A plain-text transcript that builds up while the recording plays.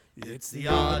It's the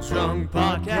Odd Drunk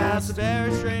Podcast, a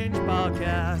very strange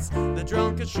podcast, the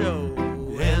drunkest show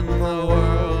in the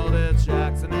world. It's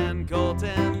Jackson and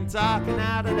Colton talking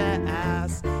out of their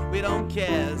ass. We don't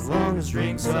care as long as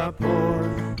drinks are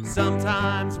poured.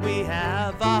 Sometimes we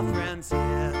have our friends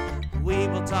here. We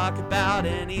will talk about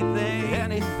anything.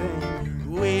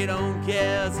 We don't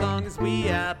care as long as we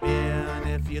have beer. And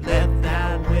if you let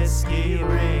that whiskey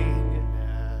ring.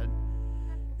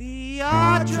 The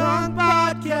Odd Drunk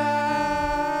Podcast.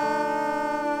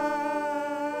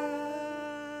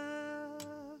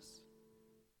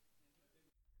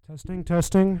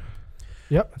 Testing.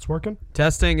 Yep, it's working.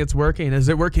 Testing, it's working. Is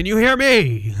it working? Can you hear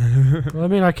me? Well, I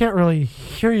mean, I can't really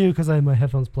hear you because I have my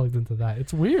headphones plugged into that.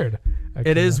 It's weird.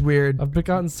 Actually. It is weird. I've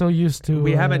gotten so used to...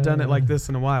 We haven't done it like this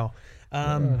in a while.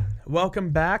 Welcome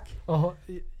back. Oh,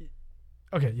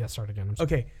 okay, yeah, start again.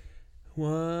 Okay.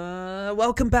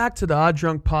 Welcome back to the Odd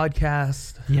Drunk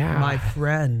Podcast, my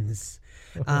friends.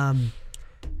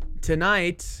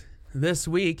 Tonight, this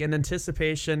week, in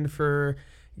anticipation for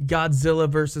Godzilla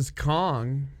vs.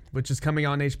 Kong, which is coming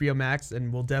on HBO Max,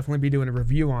 and we'll definitely be doing a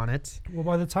review on it. Well,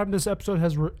 by the time this episode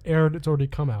has aired, it's already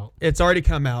come out. It's already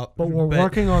come out. But we're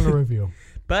working on a review.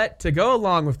 But to go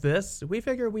along with this, we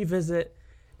figure we visit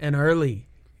an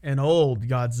old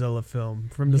Godzilla film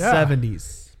from the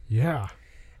 70s. Yeah.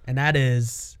 And that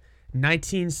is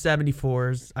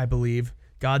 1974's, I believe,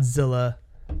 Godzilla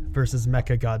versus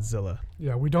Mechagodzilla.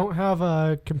 Yeah, we don't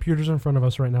have computers in front of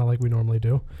us right now like we normally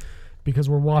do because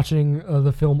we're watching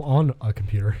the film on a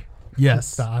computer.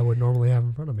 Yes. That I would normally have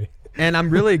in front of me. And I'm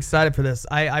really excited for this.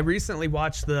 I recently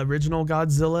watched the original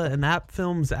Godzilla, and that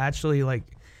film's actually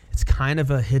it's kind of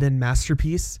a hidden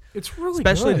masterpiece. It's really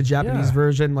especially good. The Japanese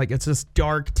version. It's this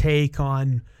dark take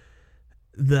on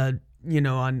the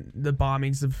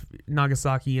bombings of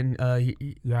Nagasaki and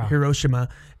Hiroshima,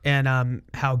 and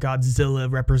how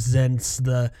Godzilla represents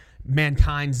the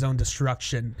mankind's own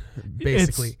destruction,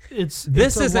 basically. This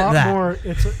is not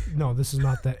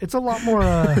that. It's a lot more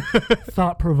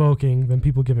thought-provoking than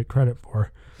people give it credit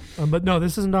for. But no,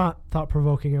 this is not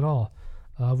thought-provoking at all,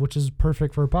 which is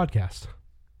perfect for a podcast.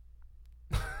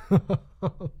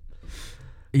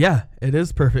 Yeah, it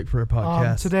is perfect for a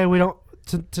podcast. Today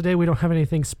we don't have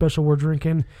anything special. We're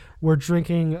drinking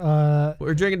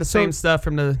the same stuff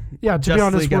from the to Justice be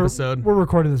honest, League episode. We're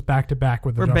recording this back to back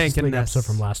with the Justice League this episode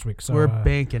from last week. So we're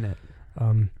banking it.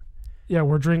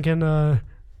 We're drinking.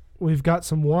 We've got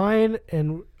some wine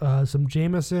and some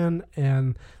Jameson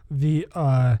and the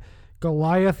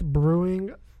Goliath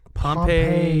Brewing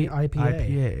Pompeii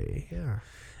IPA. Yeah.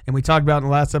 And we talked about in the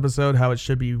last episode how it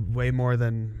should be way more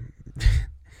than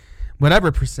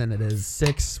whatever percent it is,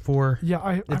 6, 4. Yeah,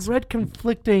 I read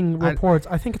conflicting reports.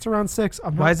 I think it's around 6.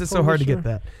 Why is it so hard to get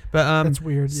that? But that's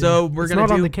weird. So we're gonna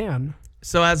not on the can.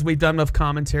 So as we've done with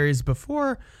commentaries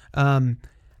before, I'm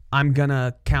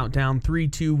gonna count down 3,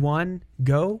 2, 1,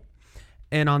 go.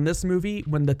 And on this movie,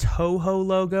 when the Toho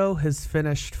logo has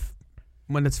finished,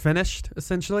 when it's finished,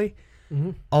 essentially,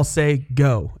 I'll say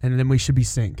go, and then we should be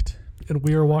synced. And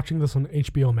we are watching this on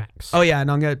HBO Max. Oh yeah, and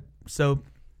I'm gonna so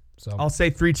I'll say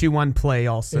 3, 2, 1, play.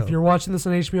 Also, if you're watching this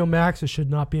on HBO Max, it should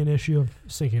not be an issue of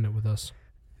syncing it with us.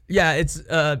 Yeah, it's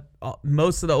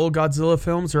most of the old Godzilla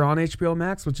films are on HBO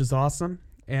Max, which is awesome,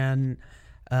 and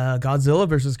Godzilla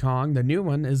vs. Kong, the new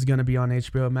one, is going to be on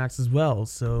HBO Max as well.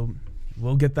 So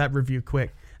we'll get that review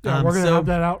quick. Yeah, we're going to have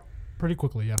that out pretty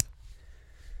quickly. Yeah.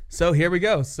 So here we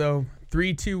go. So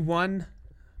 3, 2, 1,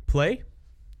 play.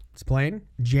 It's playing.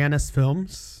 Janus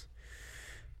Films.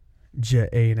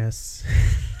 Janus.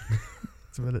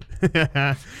 That's what it.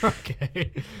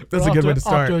 Okay. That's a good way to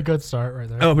start. Off to a good start right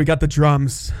there. Oh, we got the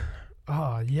drums.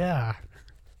 Oh yeah.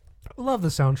 I love the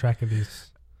soundtrack of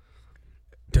these.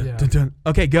 Dun, dun, dun.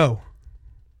 Okay, go.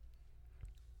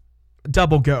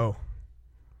 Double go.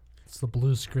 It's the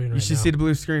blue screen right now. You should see the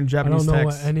blue screen, Japanese text. I don't know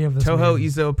what any of this Toho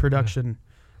means. Izo production.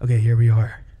 Yeah. Okay, here we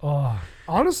are. Oh,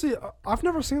 honestly, I've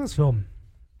nenever seen this film.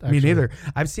 Actually. Me neither.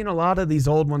 I've seen a lot of these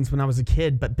old ones when I was a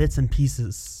kid, but bits and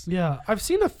pieces. Yeah, I've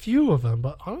seen a few of them,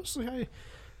 but honestly,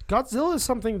 Godzilla is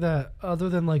something that, other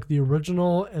than the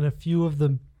original and a few of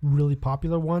the really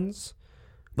popular ones,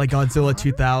 like Godzilla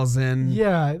 2000.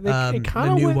 Yeah, it kind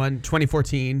of the new one,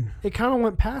 2014. It kind of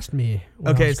went past me.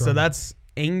 Okay, so that's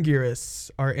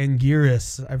Anguirus or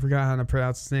Anguirus. I forgot how to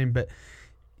pronounce his name, but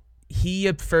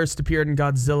he first appeared in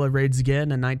Godzilla Raids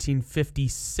Again in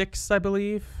 1956, I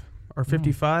believe. Or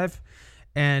 55,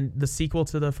 and the sequel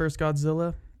to the first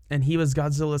Godzilla, and he was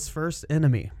Godzilla's first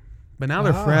enemy. But now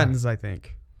they're friends, I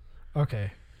think.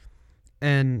 Okay.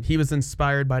 And he was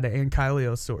inspired by the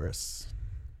Ankylosaurus.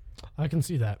 I can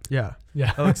see that. Yeah.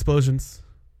 Yeah. Oh, explosions.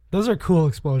 Those are cool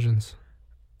explosions.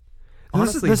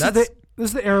 honestly, this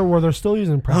is the era where they're still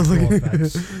using practical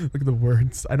effects. Look at the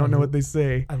words. I don't know what they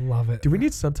say. I love it. Do we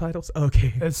need subtitles?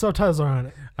 Okay. And subtitles are on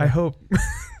it. I hope.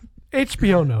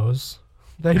 HBO knows.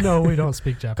 They know we don't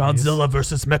speak Japanese. Godzilla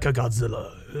versus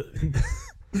Mechagodzilla.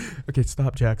 Okay,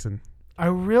 stop, Jackson. I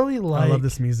really like... I love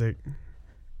this music.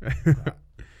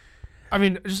 I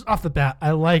mean, just off the bat,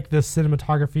 I like the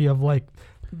cinematography of like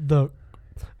the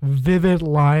vivid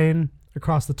line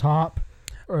across the top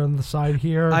or on the side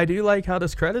here. I do like how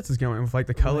this credits is going with like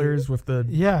the colors with the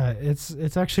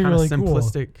it's actually really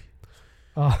simplistic.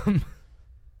 Cool.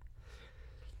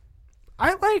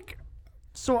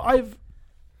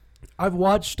 I've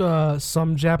watched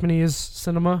some Japanese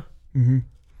cinema,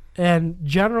 and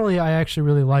generally I actually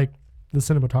really like the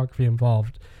cinematography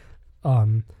involved.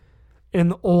 In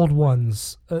the old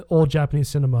ones, old Japanese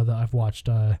cinema that I've watched,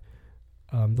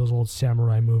 those old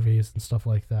samurai movies and stuff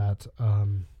like that.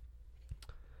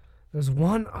 There's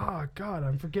one, oh God,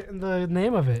 I'm forgetting the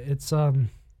name of it. It's,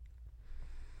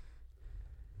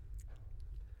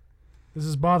 this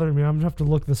is bothering me. I'm going to have to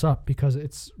look this up because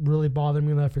it's really bothering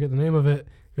me that I forget the name of it.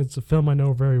 It's a film I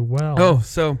know very well. Oh,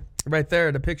 so right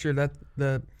there, the picture, that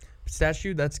the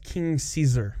statue, that's King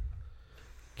Caesar.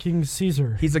 King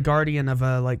Caesar. He's a guardian of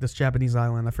like this Japanese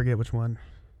island. I forget which one.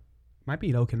 Might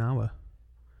be in Okinawa.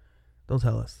 They'll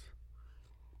tell us.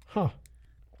 Huh.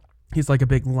 He's like a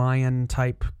big lion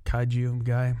type kaiju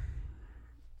guy.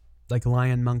 Like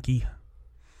lion monkey.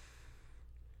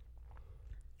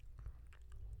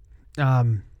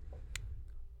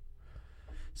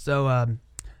 So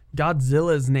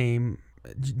Godzilla's name,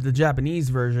 the Japanese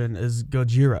version, is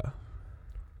Gojira.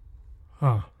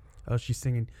 Huh. Oh, she's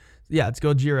singing. Yeah, it's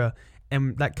Gojira.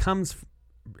 And that comes...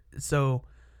 So,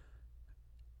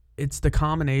 it's the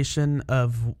combination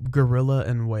of gorilla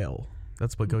and whale.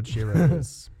 That's what Gojira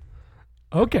is.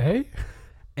 Okay.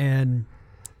 And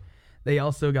they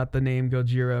also got the name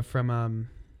Gojira from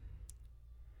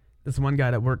this one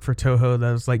guy that worked for Toho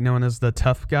that was like known as the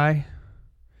tough guy.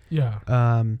 Yeah.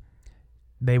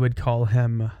 They would call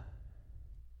him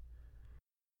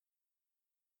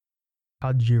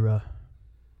Gojira.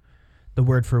 The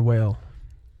word for whale.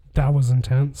 That was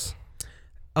intense.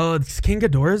 Oh, King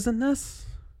Ghidorah's in this?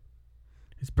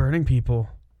 He's burning people.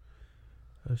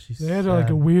 Oh, she's They had sad. like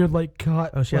a weird like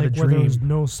cut. Oh, she like, had a where there dream. was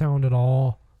no sound at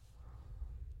all.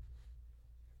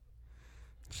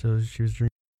 So she was dreaming.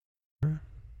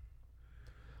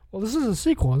 Well, this is a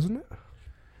sequel, isn't it?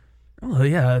 Oh,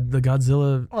 yeah, the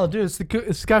Godzilla. Oh, dude, it's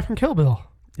the guy from Kill Bill.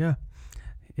 Yeah.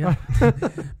 Yeah.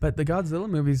 But the Godzilla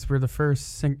movies were the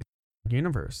first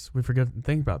universe. We forget to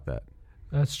think about that.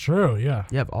 That's true, yeah.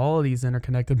 You have all of these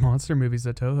interconnected monster movies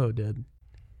that Toho did.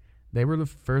 They were the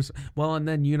first. Well, and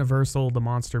then Universal, the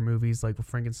monster movies like with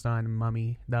Frankenstein and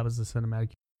Mummy. That was the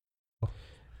cinematic.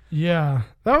 Yeah.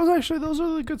 That was actually, those are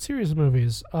the good series of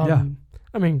movies. Yeah.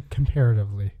 I mean,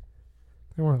 comparatively.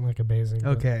 They weren't like amazing.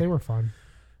 Okay. But they were fun.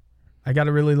 I got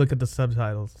to really look at the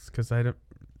subtitles because I don't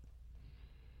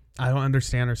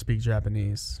understand or speak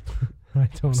Japanese. I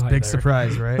don't It's a either. big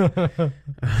surprise, right?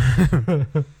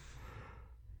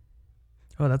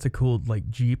 Oh, that's a cool like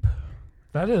Jeep.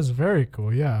 That is very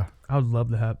cool, yeah. I would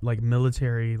love to have like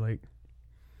military like.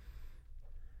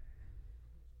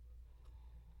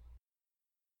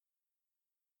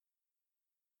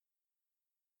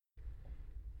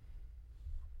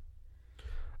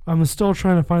 I'm still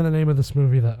trying to find the name of this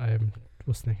movie that I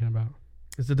was thinking about.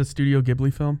 Is it a Studio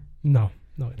Ghibli film? No,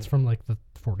 it's from like the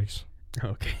 40s.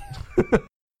 Okay.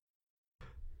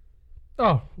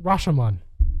 Oh, Rashomon.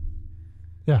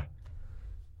 Yeah.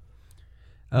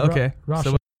 Okay. Rasha-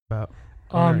 So what's it about?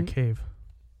 We're in a cave.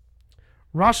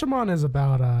 Rashomon is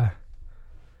about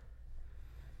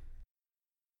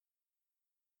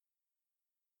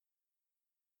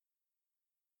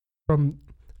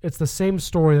it's the same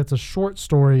story. That's a short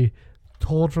story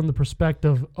told from the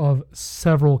perspective of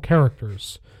several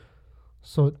characters.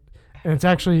 So, and it's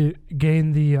actually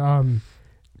gained the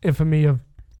infamy of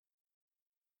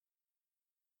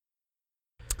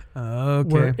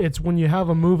where it's when you have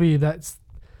a movie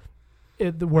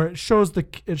where it shows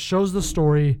the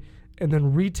story and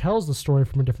then retells the story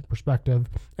from a different perspective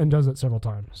and does it several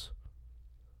times.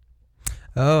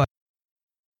 Oh.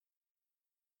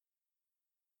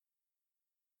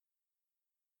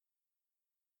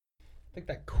 I think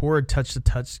that cord touched the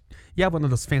touch. Yeah, one of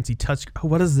those fancy touch. Oh,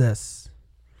 what is this?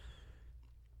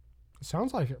 It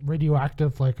sounds like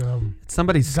radioactive, like It's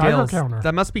somebody's Geiger scales. counter.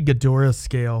 That must be Ghidorah's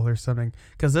scale or something.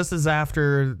 Because this is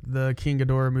after the King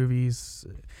Ghidorah movies.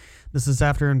 This is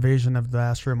after Invasion of the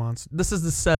Astro Monster. This is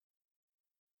the set.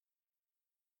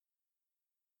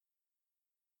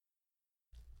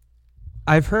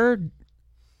 I've heard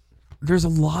there's a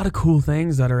lot of cool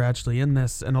things that are actually in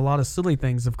this, and a lot of silly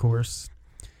things, of course.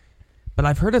 But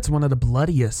I've heard it's one of the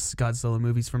bloodiest Godzilla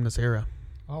movies from this era.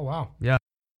 Oh, wow. Yeah.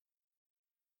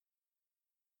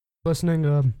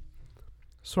 Listening,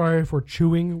 sorry if we're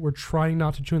chewing. We're trying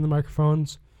not to chew in the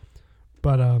microphones,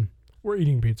 but we're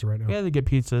eating pizza right now. Yeah, they get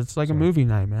pizza. It's like a movie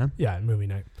night, man. Yeah, movie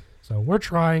night. So we're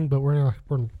trying, but we're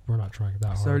not trying that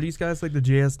hard. So are these guys like the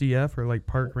JSDF or like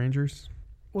park rangers?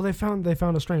 Well, they found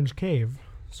a strange cave,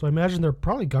 so I imagine they're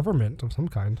probably government of some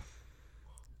kind.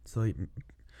 So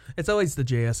it's always the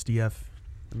JSDF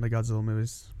in the Godzilla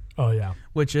movies. Oh yeah,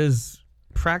 which is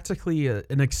practically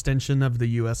an extension of the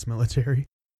U.S. military.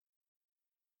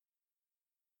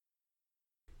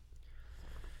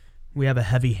 We have a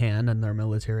heavy hand in their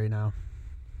military now.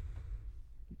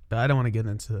 But I don't want to get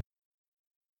into...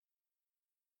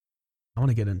 I want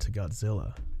to get into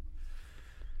Godzilla.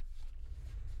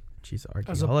 She's an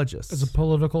archaeologist. As a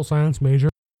political science major.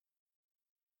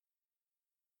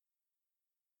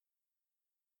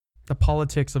 The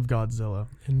politics of Godzilla.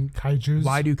 And kaijus.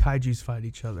 Why do kaijus fight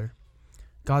each other?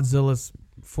 Godzilla's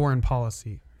foreign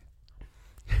policy.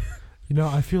 You know,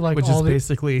 I feel like which is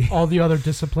basically all the other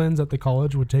disciplines at the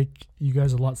college would take you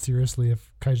guys a lot seriously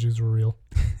if kaijus were real.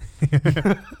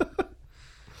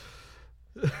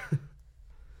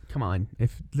 Come on,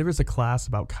 if there was a class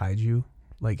about kaiju,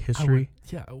 like history,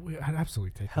 I'd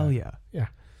absolutely take hell that. Yeah. Yeah.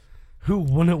 Who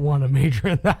wouldn't want to major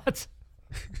in that?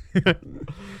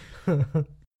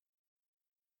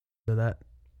 So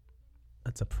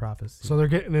that's a prophecy. So they're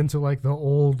getting into like the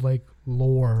old like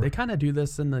lore. They kind of do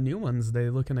this in the new ones.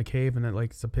 They look in a cave and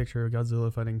it's a picture of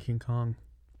Godzilla fighting King Kong.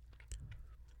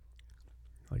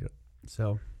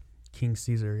 So King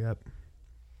Caesar, yep.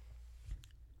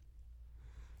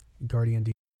 Guardian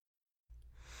D.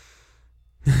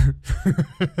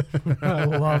 I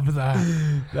love that.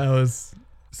 That was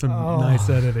some nice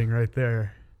editing right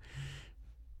there.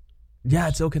 Yeah,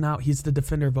 it's Okinawa. He's the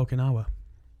defender of Okinawa.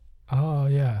 Oh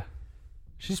yeah.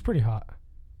 She's pretty hot.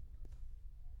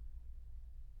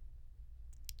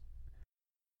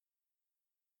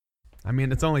 I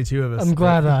mean, it's only two of us. I'm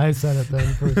glad I said it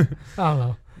then. I don't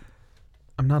know.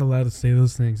 I'm not allowed to say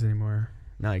those things anymore.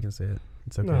 Now you can say it.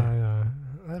 It's okay. No,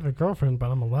 I have a girlfriend,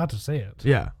 but I'm allowed to say it.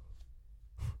 Yeah.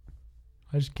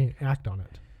 I just can't act on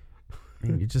it. I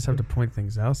mean, you just have to point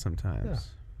things out sometimes. Yeah.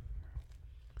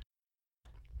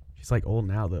 She's like old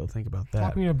now, though. Think about that.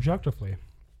 Talking objectively.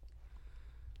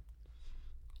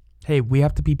 Hey, we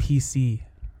have to be PC.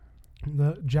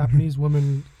 The Japanese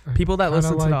women. People that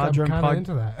listen to the Odd Drunk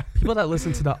podcast. People that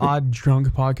listen to the Odd Drunk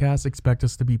podcast expect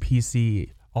us to be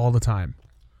PC all the time.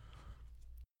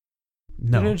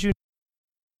 No. Didn't you?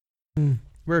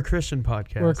 We're a Christian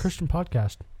podcast. We're a Christian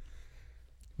podcast.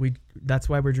 That's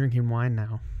why we're drinking wine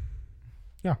now.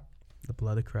 Yeah. The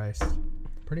blood of Christ.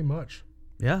 Pretty much.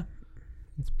 Yeah.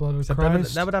 It's blood of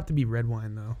Christ. That would have to be red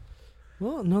wine, though.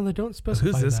 Well, no, they don't specify.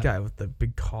 Who's this guy with the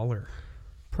big collar?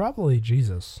 Probably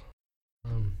Jesus.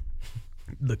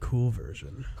 The cool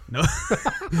version. No.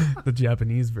 The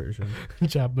Japanese version.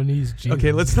 Japanese Jesus.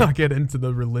 Okay, let's not get into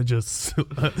the religious.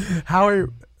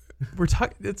 We're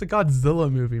talking? It's a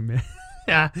Godzilla movie, man.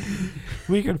 Yeah.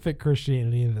 We can fit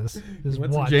Christianity in this.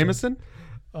 What's Jameson?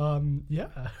 Yeah.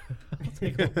 I'll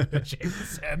take a look at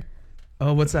Jameson.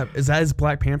 Oh, what's that? Is that his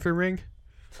Black Panther ring?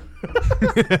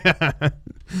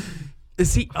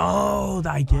 Is he? Oh,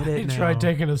 I get it. He tried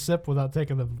taking a sip without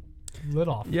taking the lid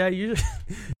off. Yeah, you just.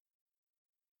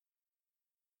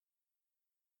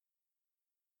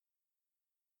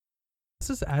 This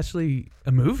is actually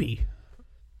a movie.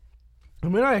 I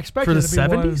mean, I expected for the it to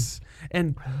be 70s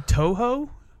and Toho,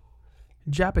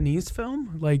 Japanese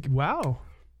film. Like, wow.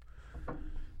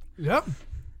 Yep.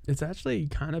 It's actually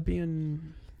kind of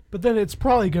being. But then it's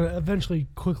probably going to eventually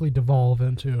quickly devolve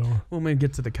into. When we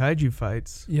get to the kaiju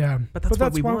fights. Yeah. But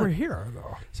that's why we're here,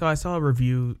 though. So I saw a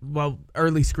review,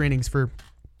 early screenings for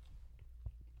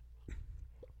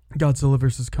Godzilla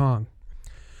vs. Kong.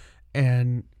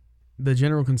 And the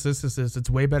general consensus is it's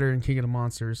way better than King of the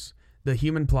Monsters. The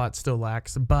human plot still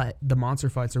lacks, but the monster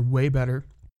fights are way better.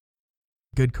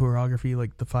 Good choreography,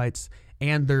 like the fights.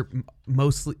 And they're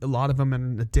a lot of them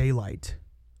in the daylight.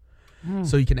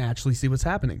 So you can actually see what's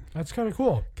happening. That's kind of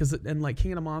cool. Because in like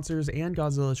King of the Monsters and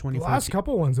Godzilla 2014. The last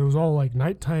couple ones, it was all like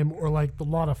nighttime or like a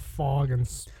lot of fog and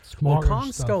smog. Well,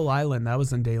 Kong Skull Island, that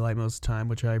was in daylight most of the time,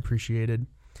 which I appreciated.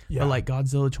 Yeah. But like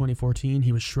Godzilla 2014,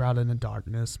 he was shrouded in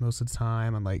darkness most of the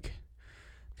time. And like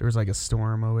there was like a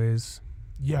storm always.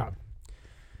 Yeah.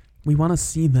 We want to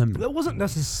see them. That wasn't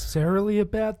necessarily a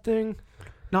bad thing.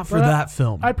 Not for that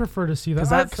film. I prefer to see that.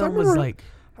 Because that film was like...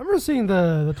 I remember seeing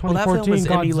the 2014 that film was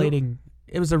Godzilla. emulating.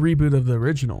 It was a reboot of the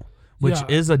original, which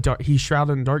is a dark. He's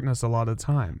shrouded in darkness a lot of the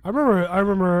time. I remember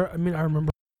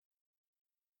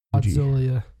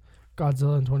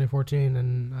Godzilla in 2014,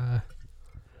 and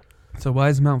so why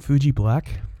is Mount Fuji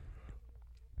black?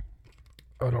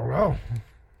 I don't know.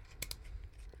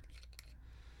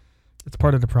 It's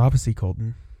part of the prophecy,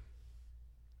 Colton.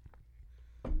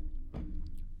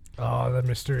 Oh, the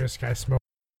mysterious guy smoke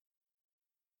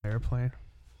Airplane.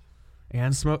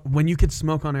 And smoke when you could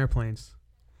smoke on airplanes.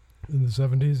 In the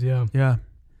 70s, yeah. Yeah.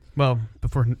 Well,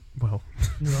 before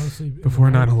honestly, before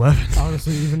 9/11.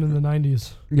 Honestly, even in the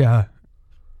 90s. Yeah.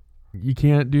 You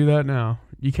can't do that now.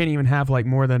 You can't even have like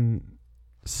more than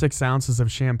 6 ounces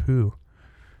of shampoo.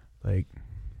 Like,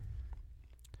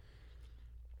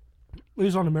 at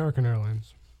least on American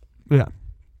Airlines. yeah.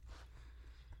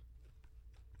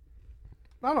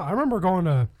 I don't know. I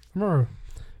remember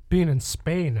being in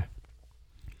Spain.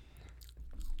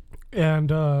 And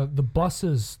the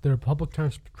buses, their public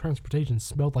transportation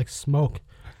smelled like smoke.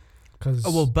 Cause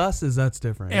Buses, that's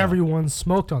different. Everyone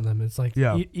smoked on them. It's like,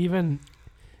 even...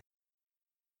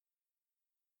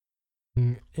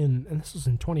 and this was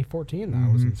in 2014 that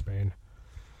I was in Spain.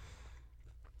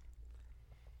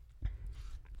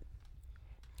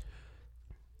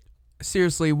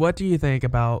 Seriously, what do you think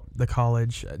about the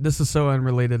college? This is so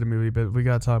unrelated to the movie, but we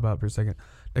got to talk about it for a second.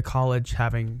 The college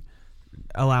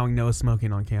allowing no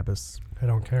smoking on campus. I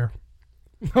don't care.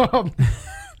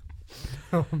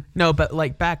 No, but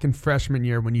like back in freshman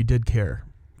year when you did care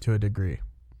to a degree.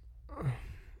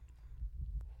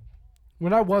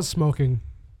 When I was smoking.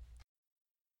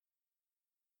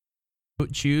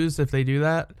 Choose if they do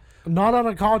that? Not on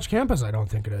a college campus, I don't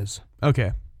think it is.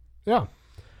 Okay. Yeah.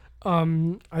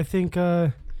 I think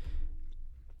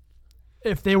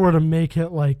if they were to make it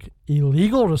like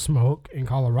illegal to smoke in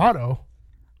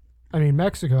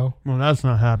Mexico. Well, that's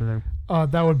not happening.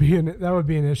 That would be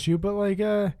an issue. But like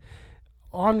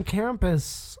on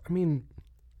campus,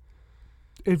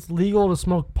 it's legal to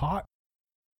smoke pot,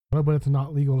 but it's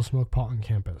not legal to smoke pot on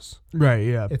campus. Right.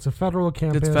 Yeah. It's a federal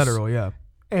campus. It's federal. Yeah.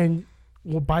 And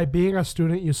by being a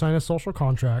student, you sign a social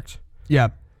contract. Yeah.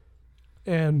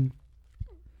 And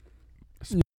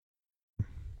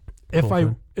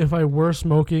if I were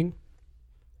smoking,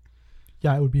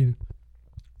 yeah, it would be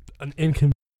an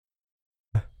inconvenience.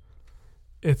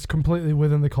 It's completely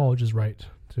within the college's right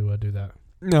to do that.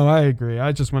 No, I agree.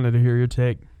 I just wanted to hear your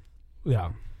take.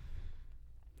 Yeah.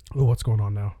 Oh, what's going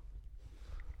on now?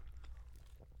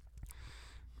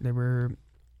 They were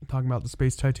talking about the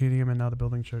space titanium, and now the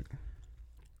building shook.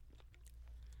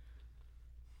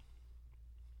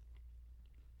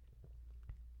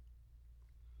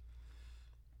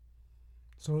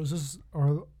 So is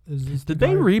this Did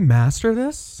they remaster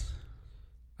this?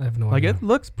 I have no idea. Like, it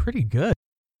looks pretty good.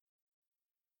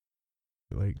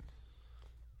 Like,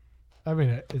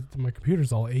 my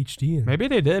computer's all HD. And maybe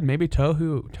they did. Maybe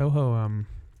Toho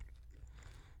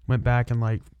went back and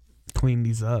like cleaned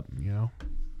these up. You know.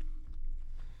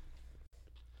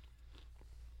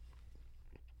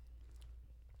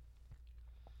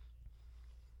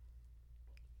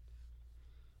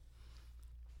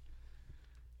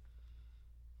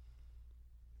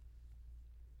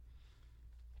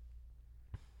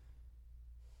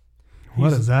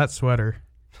 What is that sweater?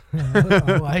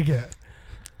 I like it.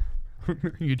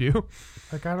 You do?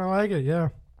 I kind of like it, yeah.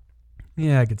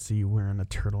 Yeah, I could see you wearing a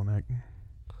turtleneck.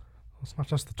 It's not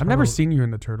just the turtle. I've never seen you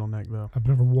in the turtleneck, though. I've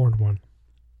never worn one.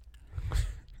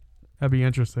 That'd be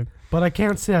interesting. But I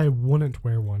can't say I wouldn't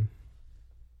wear one.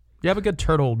 You have a good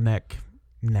turtleneck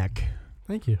neck.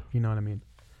 Thank you. You know what I mean?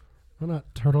 I'm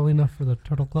not turtle enough for the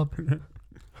Turtle Club.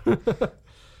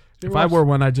 If I wore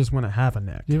one, I just want to have a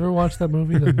neck. You ever watch that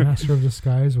movie, The Master of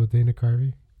Disguise with Dana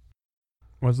Carvey?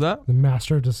 What's that? The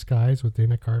Master of Disguise with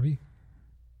Dana Carvey.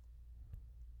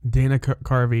 Dana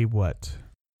Carvey what?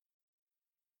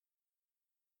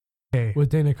 Hey. With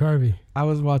Dana Carvey. I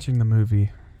was watching the movie.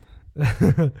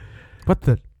 What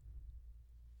the?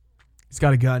 He's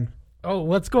got a gun. Oh,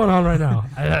 what's going on right now?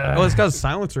 It's got a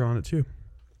silencer on it, too.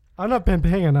 I've not been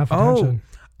paying enough attention.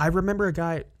 I remember a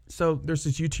guy. So there's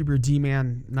this YouTuber,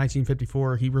 D-Man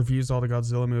 1954. He reviews all the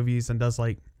Godzilla movies and does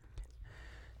like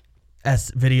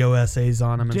video essays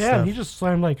on them and stuff. Yeah, he just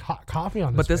slammed like hot coffee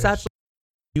on this. But this actually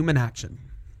human action.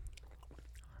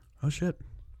 Oh shit.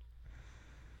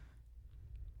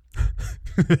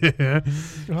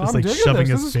 Just like shoving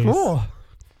his face. Cool.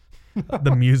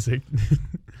 The music.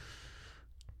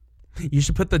 You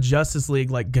should put the Justice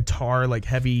League like guitar like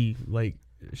heavy like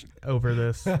over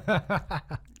this.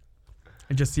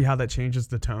 And just see how that changes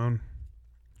the tone.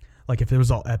 Like if it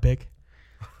was all epic.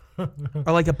 Or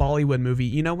like a Bollywood movie.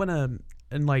 You know when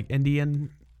in like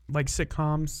Indian like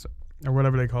sitcoms or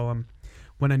whatever they call them,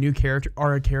 when a new character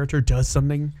or a character does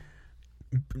something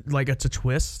like it's a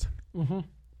twist,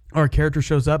 or a character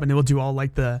shows up and it will do all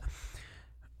like it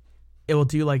will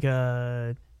do like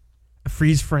a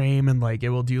freeze frame and like it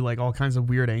will do like all kinds of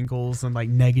weird angles and like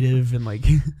negative and like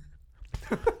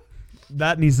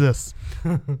that needs this.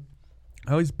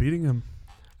 Oh, he's beating him.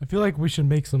 I feel like we should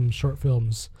make some short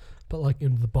films, but like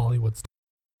in the Bollywood style.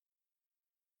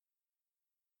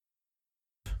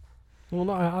 Well,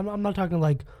 no, I'm not talking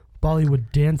like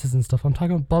Bollywood dances and stuff. I'm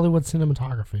talking Bollywood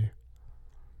cinematography.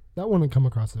 That wouldn't come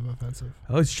across as offensive.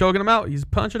 Oh, he's choking him out. He's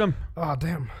punching him. Oh,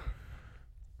 damn.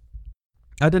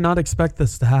 I did not expect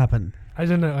this to happen. I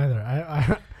didn't either.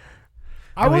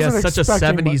 I he wasn't has such a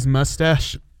 70s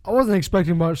mustache. I wasn't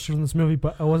expecting much from this movie,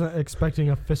 but I wasn't expecting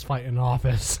a fist fight in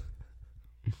office.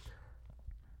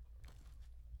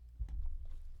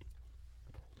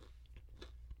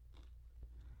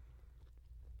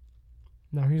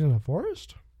 Now he's in a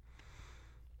forest?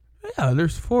 Yeah,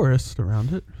 there's forest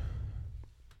around it.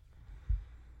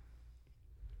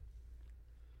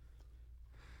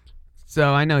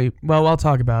 So I know you. Well, I'll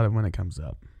talk about it when it comes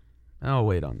up. I'll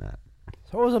wait on that.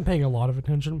 So I wasn't paying a lot of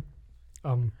attention.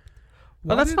 Well,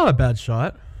 that's not a bad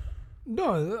shot.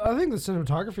 No, I think the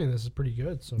cinematography in this is pretty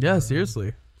good. So yeah,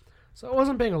 seriously. So I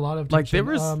wasn't paying a lot of attention. Like there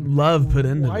was love put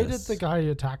into why this. Why did the guy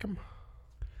attack him?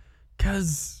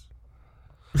 Because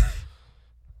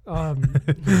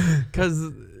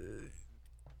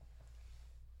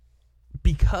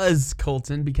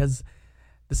Colton, because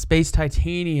the space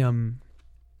titanium.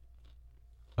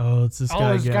 Oh, it's this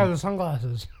guy this again. guy with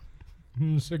sunglasses.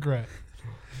 Cigarette.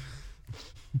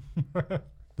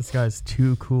 This guy's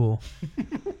too cool.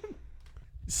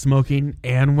 Smoking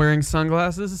and wearing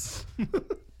sunglasses.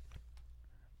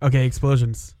 Okay,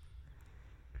 explosions.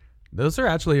 Those are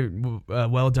actually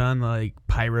well done, like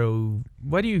pyro.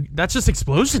 That's just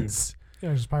explosions.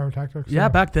 Yeah, just pyrotactics. Yeah,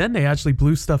 back then they actually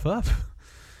blew stuff up.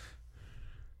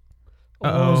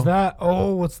 What was that?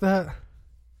 Oh, what's that?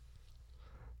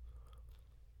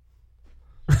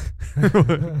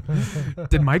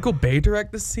 Did Michael Bay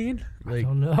direct this scene? I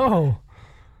don't know.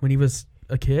 When he was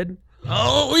a kid?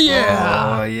 Oh,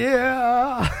 yeah. Oh,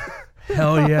 yeah.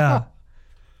 Hell yeah.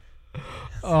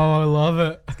 Oh, I love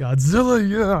it. Godzilla,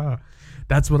 yeah.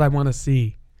 That's what I want to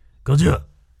see. Godzilla.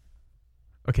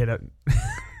 Okay, that.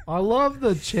 I love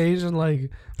the change in like.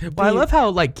 Well, I love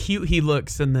how like cute he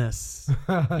looks in this.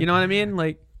 You know what I mean?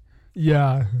 Like.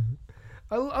 Yeah.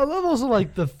 I love also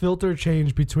like the filter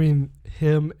change between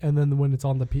him and then when it's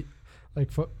on the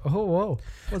whoa.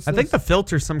 I think the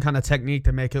filter's some kind of technique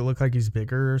to make it look like he's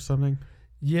bigger or something.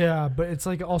 Yeah, but it's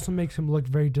like it also makes him look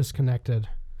very disconnected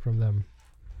from them.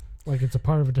 Like it's a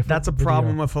part of a different. That's a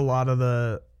problem with a lot of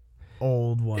the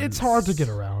old ones. It's hard to get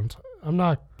around. I'm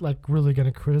not like really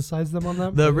gonna criticize them on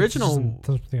that. The original,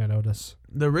 something I notice.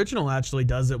 The original actually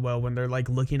does it well when they're like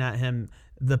looking at him.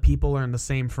 The people are in the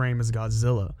same frame as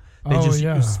Godzilla. They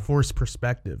use forced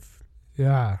perspective.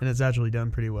 Yeah, and it's actually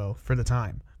done pretty well for the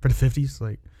time, for the 50s.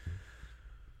 Like,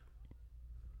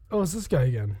 oh, it's this guy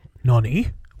again.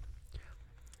 Nani?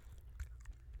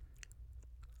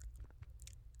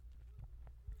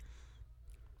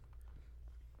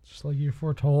 Just like you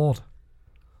foretold.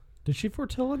 Did she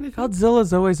foretell anything?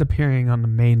 Godzilla's always appearing on the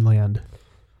mainland.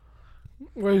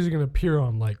 Where is he going to appear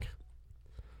on, like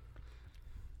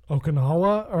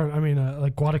Okinawa? Or, I mean,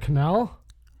 like Guadalcanal?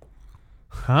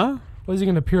 Huh? What is he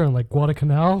going to appear on, like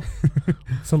Guadalcanal?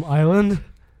 Some island?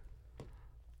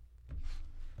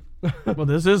 Well,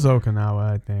 this is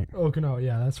Okinawa, I think. Okinawa,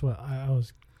 yeah, that's what I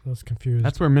was confused.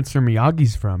 That's where Mr.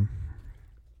 Miyagi's from.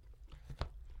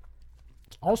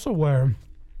 Also where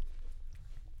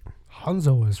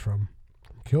Hanzo is from.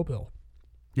 Kill Bill.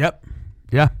 Yep.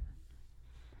 Yeah.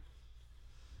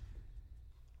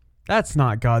 That's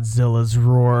not Godzilla's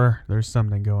roar. There's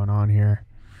something going on here.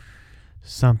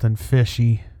 Something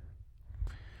fishy.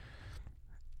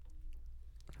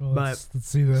 Well, let's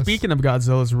see this. Speaking of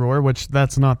Godzilla's roar, which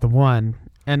that's not the one,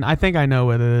 and I think I know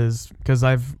what it is because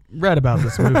I've read about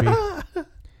this movie.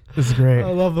 This is great.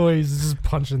 I love the way he's just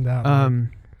punching that.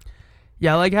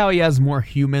 Yeah, I like how he has more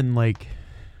human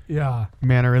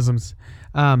mannerisms.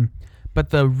 But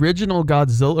the original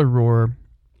Godzilla roar,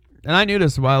 and I knew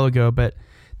this a while ago, but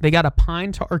they got a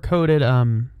pine tar coated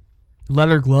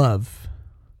leather glove,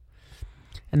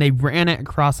 and they ran it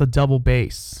across a double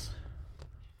bass.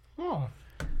 Oh.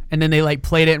 And then they like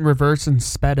played it in reverse and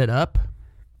sped it up.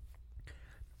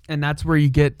 And that's where you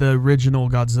get the original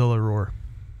Godzilla roar.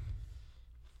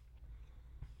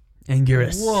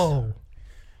 Anguirus. Whoa.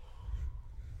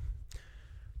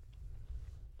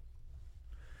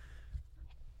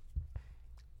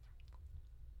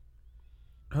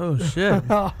 Oh shit!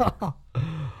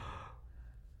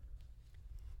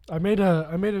 I made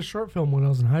a short film when I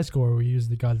was in high school where we used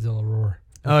the Godzilla roar.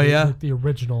 Oh yeah, like the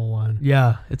original one.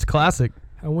 Yeah, it's classic.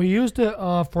 And we used it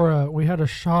we had a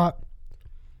shot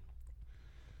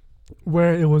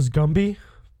where it was Gumby,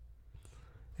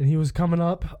 and he was coming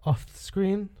up off the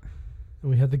screen,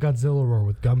 and we had the Godzilla roar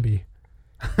with Gumby.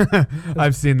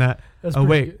 I've seen that. Oh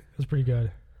wait, it was pretty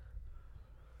good.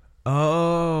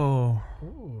 Oh.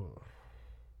 Ooh.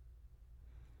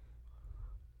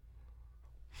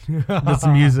 This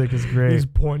music is great. He's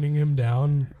pointing him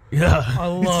down. Yeah, I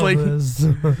love this.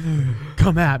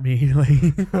 Come at me,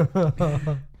 like.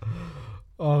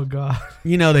 Oh god.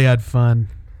 You know they had fun.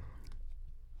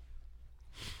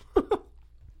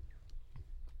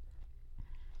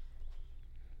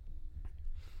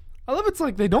 I love it's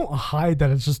like they don't hide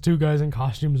that it's just two guys in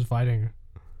costumes fighting.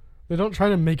 They don't try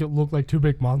to make it look like two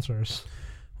big monsters.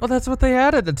 Well, that's what they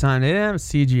had at the time. They didn't have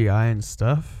CGI and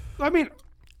stuff. I mean,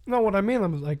 no, what I mean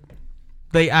is like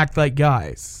They act like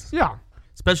guys. yeah.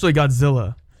 Especially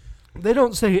Godzilla. They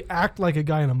don't say act like a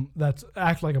guy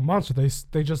act like a monster.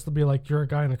 They just be like you're a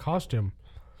guy in a costume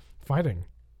fighting.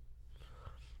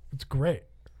 It's great.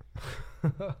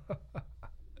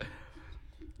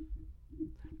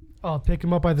 Oh, pick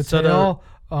him up by the tail.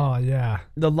 Oh yeah.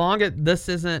 The longest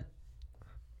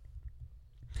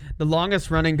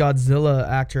running Godzilla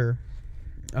actor.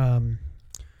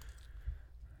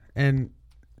 And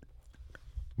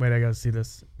wait, I gotta see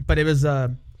this. But it was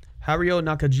Haruo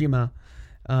Nakajima.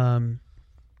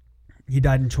 He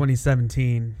died in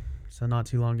 2017, so not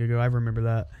too long ago. I remember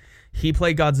that. He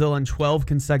played Godzilla in 12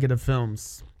 consecutive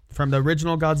films, from the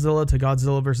original Godzilla to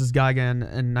Godzilla vs. Gigan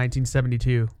in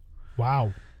 1972.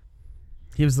 Wow.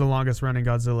 He was the longest running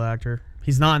Godzilla actor.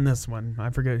 He's not in this one. I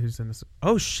forget who's in this.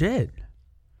 Oh shit!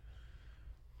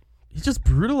 He just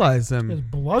brutalized him. His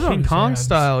blood on King his Kong hands.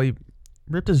 style. He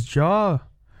ripped his jaw.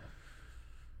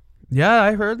 Yeah,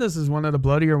 I heard this is one of the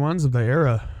bloodier ones of the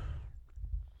era.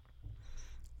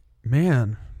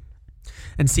 Man.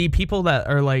 And see, people that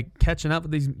are like catching up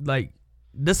with these, like,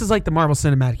 this is like the Marvel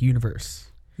Cinematic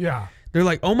Universe. Yeah. They're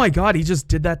like, oh my God, he just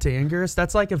did that to Anguirus.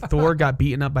 That's like if Thor got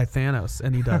beaten up by Thanos,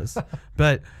 and he does.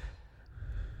 But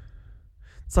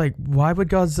it's like, why would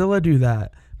Godzilla do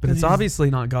that? But it's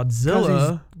obviously not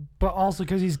Godzilla. But also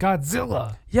because he's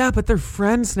Godzilla. Yeah, but they're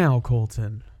friends now,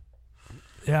 Colton.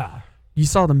 Yeah. You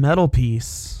saw the metal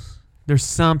piece. There's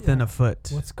something afoot.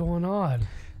 What's going on?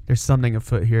 There's something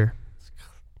afoot here.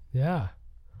 Yeah.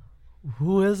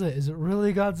 Who is it? Is it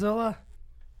really Godzilla?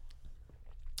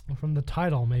 Well, from the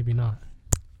title, maybe not.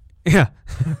 Yeah.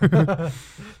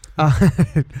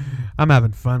 I'm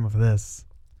having fun with this.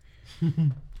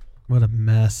 What a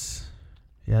mess.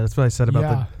 Yeah, that's what I said about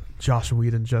the Josh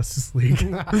Whedon Justice League.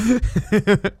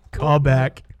 Call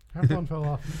back. Our phone fell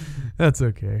off. That's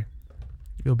okay.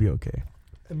 You'll be okay.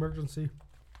 Emergency.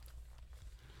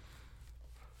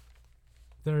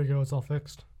 There you go. It's all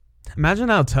fixed. Imagine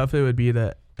how tough it would be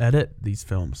to edit these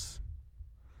films.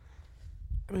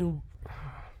 I mean,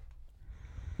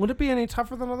 would it be any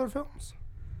tougher than other films?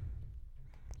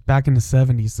 Back in the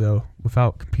 70s, though,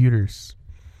 without computers.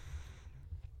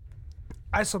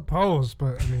 I suppose,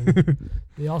 but I mean,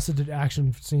 they also did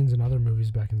action scenes in other movies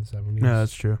back in the 70s. Yeah,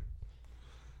 that's true.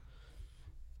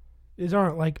 These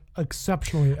aren't like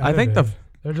exceptionally edited. I think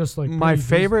they're just like my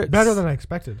favorite, better than I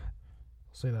expected.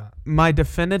 I'll say that. My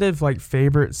definitive like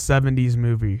favorite 70s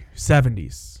movie,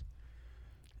 70s,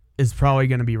 is probably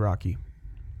going to be Rocky.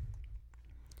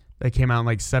 That came out in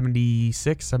like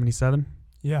 76, 77.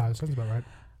 Yeah, that sounds about right.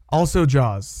 Also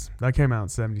Jaws. That came out in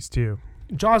 70s too.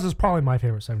 Jaws is probably my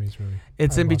favorite 70s movie.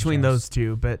 It's I in love between Jaws. those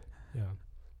two, but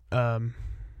Yeah.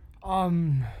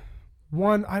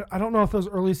 One, I don't know if it was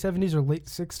early 70s or late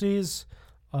 60s,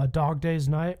 Dog Days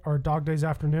Night or Dog Days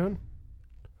Afternoon.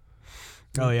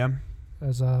 oh yeah.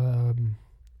 As I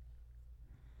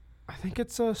think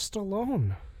it's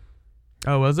Stallone.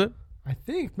 Oh, was it? I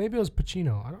think maybe it was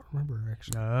Pacino. I don't remember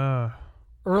actually.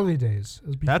 Early days. It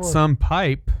was before. That's some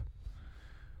pipe.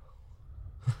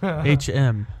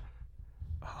 HM.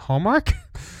 Hallmark?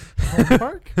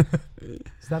 Hallmark?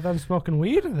 Is that them smoking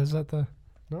weed? Is that the...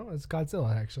 No, it's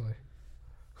Godzilla, actually.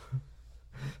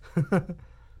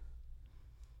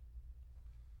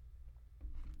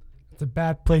 It's a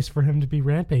bad place for him to be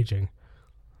rampaging.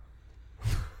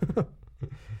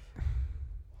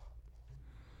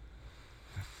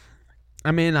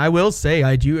 I mean, I will say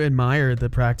I do admire the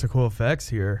practical effects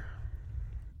here.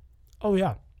 Oh,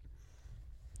 yeah.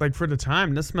 Like, for the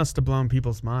time, this must have blown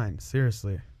people's minds.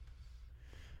 Seriously.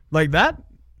 Like,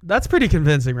 that's pretty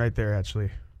convincing right there,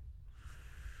 actually.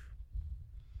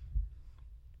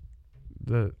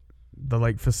 the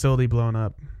like facility blown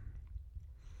up.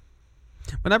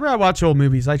 Whenever I watch old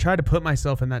movies, I try to put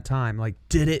myself in that time. Like,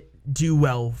 did it do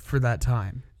well for that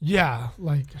time? Yeah,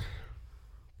 like.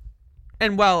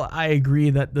 And while I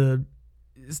agree that the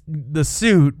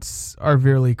suits are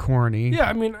very corny. Yeah,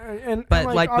 I mean,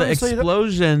 but like the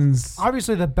explosions.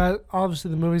 Obviously the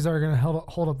movies that are going to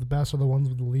hold up the best are the ones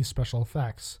with the least special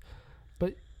effects.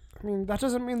 But I mean, that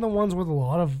doesn't mean the ones with a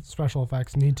lot of special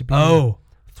effects need to be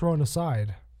thrown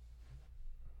aside.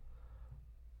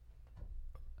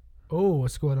 Oh,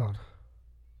 what's going on?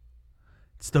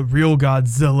 It's the real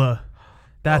Godzilla.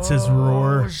 That's his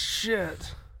roar. Oh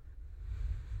shit.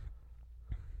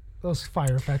 Those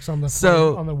fire effects on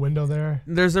the window there.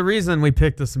 There's a reason we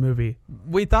picked this movie.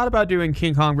 We thought about doing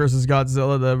King Kong versus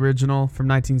Godzilla, the original from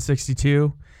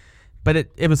 1962, but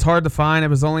it was hard to find. It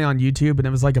was only on YouTube, and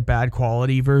it was like a bad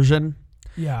quality version.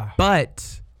 Yeah.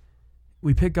 But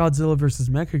we picked Godzilla versus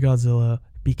Mechagodzilla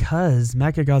because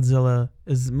Mechagodzilla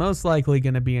is most likely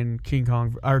going to be in King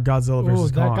Kong or Godzilla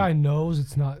versus Kong. That guy knows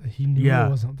it's not. He knew it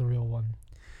wasn't the real one.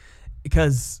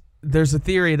 Because there's a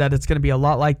theory that it's going to be a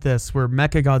lot like this, where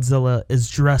Mechagodzilla is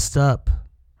dressed up.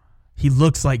 He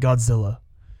looks like Godzilla.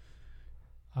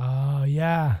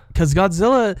 Yeah. Because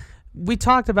Godzilla, we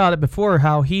talked about it before,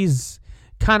 how he's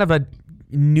kind of a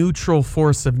neutral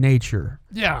force of nature.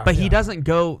 Yeah. But he doesn't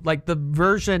go, like the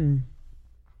version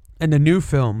in the new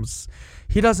films,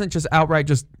 he doesn't just outright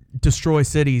just destroy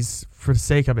cities for the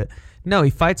sake of it. No, he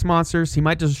fights monsters. He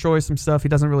might destroy some stuff. He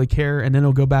doesn't really care. And then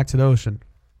he'll go back to the ocean.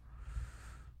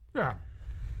 Yeah.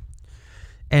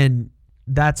 And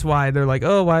that's why they're like,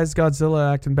 oh, why is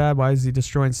Godzilla acting bad? Why is he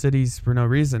destroying cities for no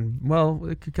reason? Well,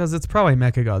 because it's probably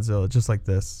Mechagodzilla, just like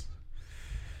this.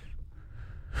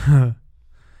 Oh,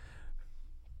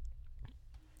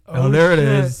 there it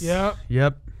is.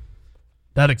 Yep.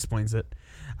 That explains it.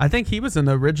 I think he was in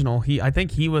the original. I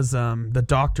think he was the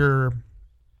doctor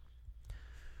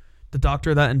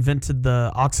that invented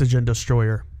the oxygen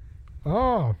destroyer.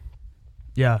 Oh.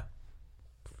 Yeah.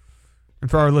 And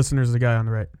for our listeners, the guy on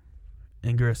the right,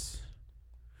 Ingress.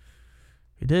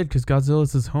 He did, because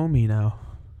Godzilla's his homie now.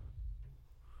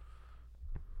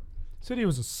 Said he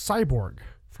was a cyborg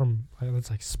from,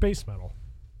 it's like space metal.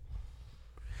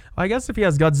 I guess if he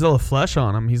has Godzilla flesh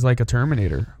on him, he's like a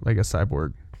Terminator, like a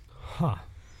cyborg. Huh.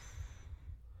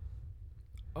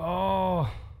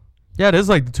 Oh. Yeah, it is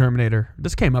like the Terminator.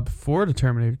 This came up before the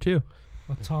Terminator, too.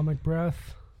 Atomic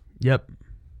breath. Yep.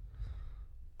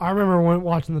 I remember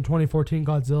watching the 2014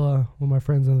 Godzilla with my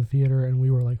friends in the theater, and we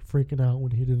were like freaking out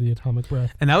when he did the atomic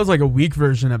breath. And that was like a weak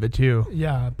version of it, too.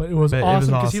 Yeah, but it was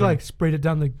awesome because he like sprayed it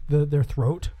down their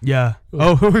throat. Yeah.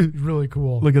 Really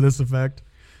cool. Look at this effect.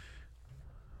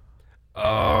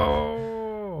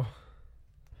 Oh.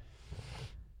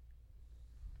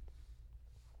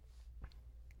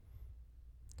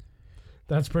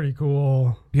 That's pretty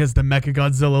cool. He has the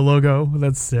Mechagodzilla logo.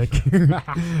 That's sick.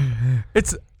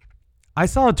 I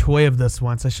saw a toy of this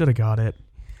once. I should have got it.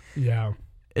 Yeah.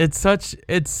 It's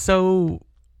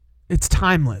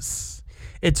timeless.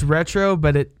 It's retro,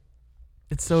 but it's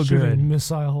so shooting good.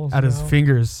 Missiles at his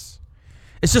fingers.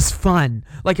 It's just fun.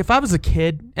 Like if I was a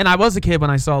kid, and I was a kid when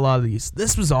I saw a lot of these,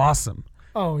 this was awesome.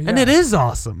 Oh yeah. And it is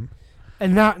awesome.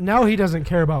 And now he doesn't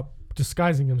care about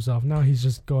disguising himself. Now he's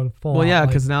just going full. Well, yeah,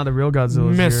 because now the real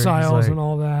Godzilla missiles and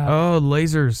all that. Oh,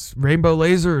 lasers, rainbow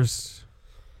lasers.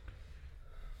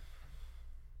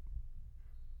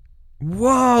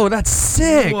 Whoa, that's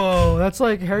sick. Whoa, that's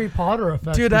like Harry Potter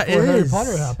effect. Dude, that before is. Harry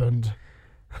Potter happened.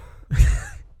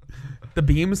 The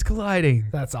beams colliding.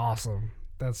 That's awesome.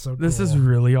 That's so cool. This is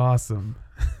really awesome.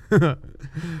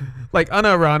 Like,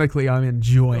 unironically, I'm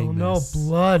enjoying this. Oh, no,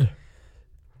 blood.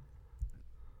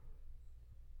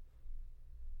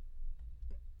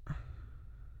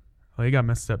 Oh, he got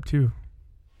messed up, too.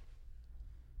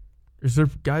 Is there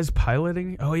guys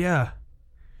piloting? Oh, yeah.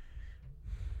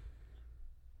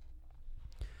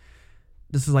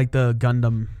 This is like the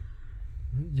Gundam.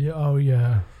 Yeah. Oh,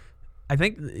 yeah. I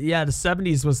think, the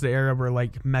 70s was the era where,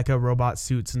 like, mecha robot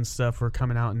suits and stuff were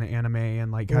coming out in the anime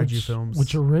and, like, kaiju films.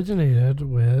 Which originated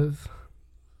with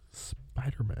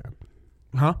Spider-Man.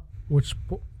 Huh? Which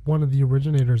one of the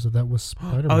originators of that was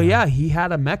Spider-Man. Oh, yeah. He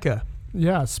had a mecha.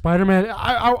 Yeah, Spider-Man.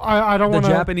 I don't want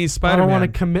to. The Japanese Spider-Man. I don't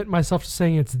want to commit myself to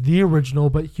saying it's the original,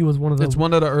 but he was one of the. It's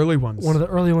one of the early ones. One of the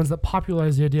early ones that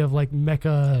popularized the idea of like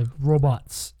mecha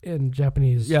robots in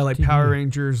Japanese. Yeah, like TV. Power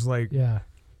Rangers. Like. Yeah.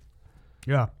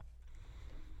 Yeah.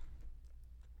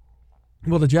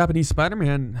 Well, the Japanese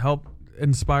Spider-Man helped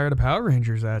inspire the Power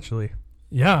Rangers, actually.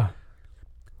 Yeah.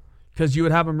 Because you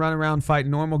would have them run around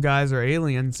fighting normal guys or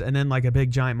aliens, and then like a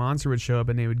big giant monster would show up,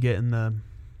 and they would get in the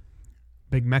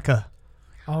big mecha.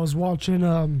 I was watching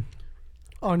on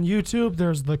YouTube.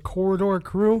 There's the Corridor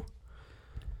Crew.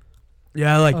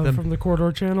 Yeah, I like them from the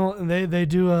Corridor channel, and they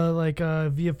do a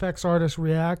VFX artist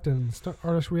react and stunt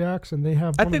artist reacts, and they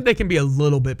have. I think they can be a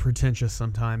little bit pretentious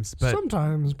sometimes, but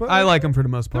I like them for the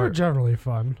most part. They're generally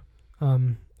fun.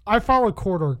 I follow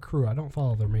Corridor Crew. I don't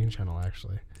follow their main channel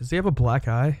actually. Does he have a black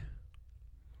eye?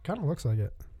 Kind of looks like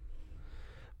it.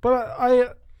 But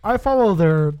I follow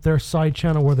their side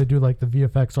channel where they do like the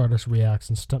VFX artist reacts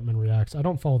and stuntman reacts. I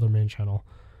don't follow their main channel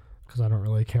because I don't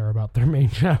really care about their main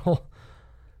channel.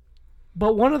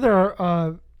 But one of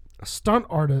their stunt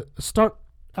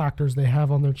actors they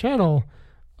have on their channel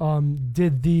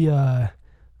did the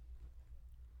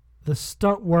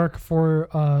stunt work for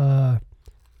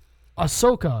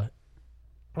Ahsoka,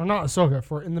 or not Ahsoka,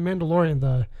 for in the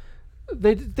Mandalorian.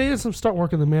 They did some stunt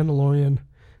work in the Mandalorian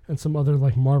and some other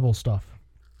like Marvel stuff.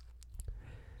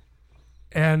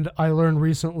 And I learned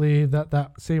recently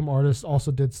that same artist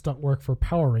also did stunt work for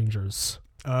Power Rangers.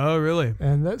 Oh, really?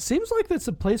 And that seems like that's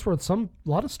a place where a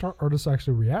lot of stunt artists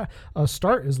actually react.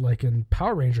 Start is like in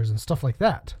Power Rangers and stuff like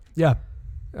that. Yeah.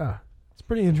 Yeah. It's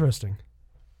pretty interesting.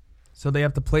 So they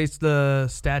have to place the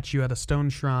statue at a stone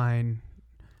shrine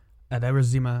at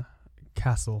Arizima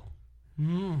Castle.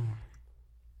 And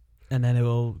then it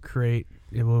will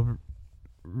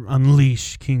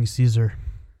unleash King Caesar.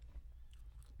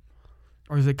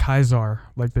 Or is it Kaiser,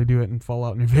 like they do it in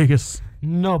Fallout New Vegas?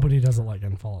 Nobody doesn't like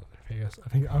in Fallout New Vegas.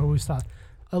 I always thought,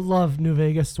 I love New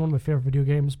Vegas. It's one of my favorite video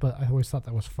games, but I always thought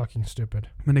that was fucking stupid.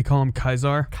 When they call him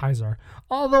Kaiser? Kaiser.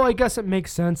 Although I guess it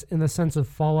makes sense in the sense of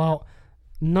Fallout.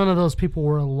 None of those people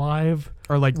were alive.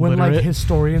 Or like when literate. like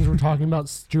historians were talking about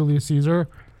Julius Caesar.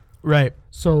 Right.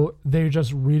 So they're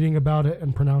just reading about it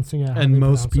and pronouncing it how and they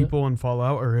most pronounce people in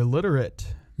Fallout are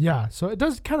illiterate. Yeah, so it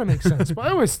does kind of make sense. But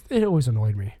it always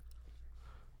annoyed me.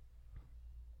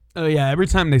 Oh, yeah. Every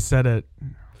time they said it.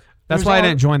 That's why I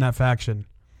didn't join that faction.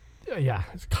 Yeah,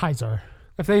 it's Kaiser.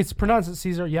 If they pronounce it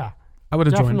Caesar, yeah. I would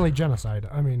have joined. Definitely genocide.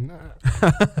 I mean,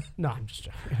 no, I'm just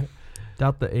joking.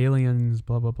 Doubt the aliens,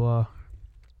 blah, blah, blah.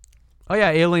 Oh,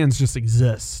 yeah. Aliens just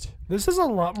exist. This is a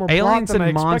lot more aliens plot than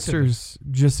and I monsters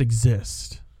just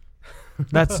exist.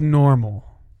 That's normal.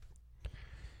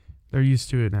 They're used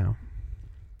to it now.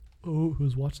 Oh,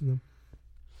 who's watching them?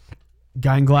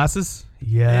 Guy in glasses?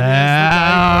 Yeah. It is the guy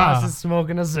in glasses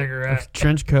smoking a cigarette.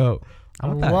 Trench coat. I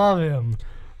love him.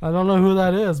 I don't know who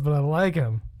that is, but I like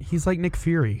him. He's like Nick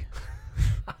Fury.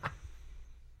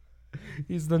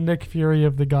 He's the Nick Fury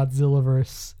of the Godzilla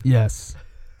verse. Yes.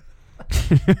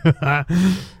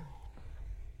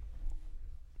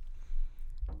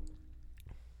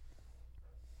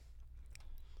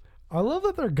 I love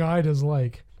that their guide is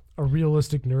like a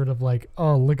realistic nerd of like,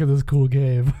 oh, look at this cool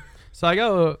game.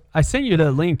 So I sent you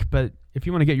the link, but if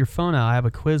you want to get your phone out, I have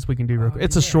a quiz we can do real quick.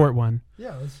 It's a short one.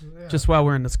 Yeah, just while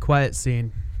we're in this quiet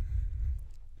scene.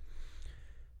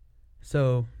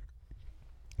 So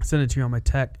I sent it to you on my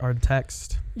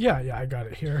text. Yeah, I got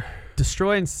it here.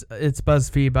 Destroying it's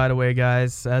BuzzFeed, by the way,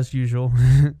 guys, as usual.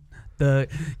 The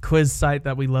quiz site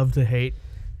that we love to hate.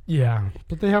 Yeah,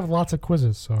 but they have lots of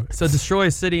quizzes. So destroy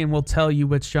a city and we'll tell you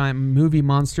which giant movie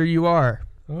monster you are.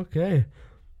 Okay.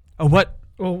 Oh, what?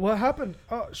 Oh, what happened?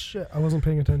 Oh, shit. I wasn't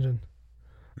paying attention.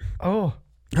 Oh,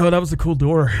 that was a cool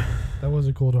door. That was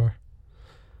a cool door.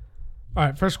 All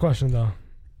right, first question, though.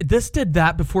 This did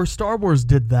that before Star Wars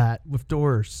did that with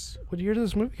doors. What year did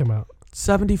this movie come out?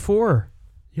 74.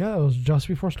 Yeah, it was just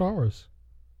before Star Wars.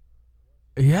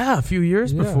 Yeah, a few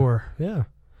years before. Yeah.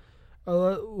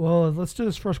 Well, let's do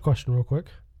this first question real quick.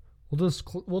 We'll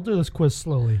do this quiz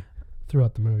slowly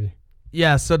throughout the movie.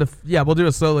 Yeah, we'll do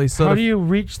it slowly. So how do you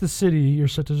reach the city you're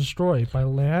set to destroy? By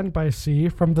land, by sea,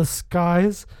 from the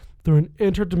skies, through an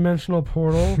interdimensional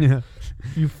portal? Yeah.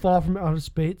 You fall from outer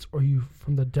space, or you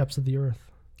from the depths of the earth?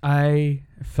 I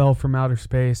fell from outer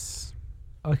space.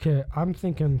 Okay, I'm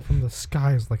thinking from the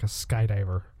skies like a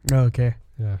skydiver. Oh, okay.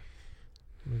 Yeah.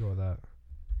 Let me go with that.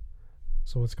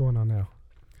 So what's going on now?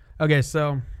 Okay,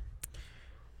 so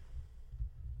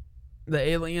the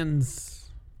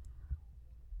aliens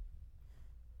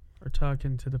are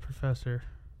talking to the professor.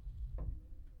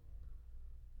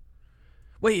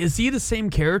 Wait, is he the same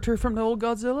character from the old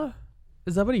Godzilla?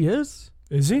 Is that what he is?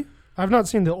 Is he? I've not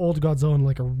seen the old Godzilla in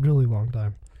like a really long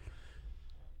time.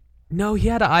 No, he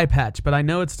had an eye patch, but I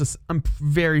know I'm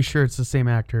very sure it's the same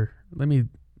actor. Let me...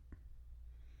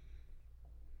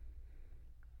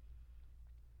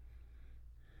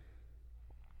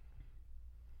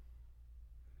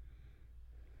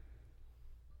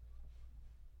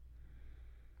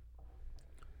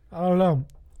 I don't know.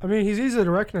 I mean, he's easy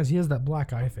to recognize. He has that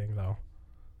black eye thing, though.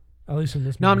 At least in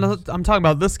this No, movie. I'm talking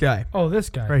about this guy Oh, this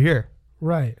guy. right here.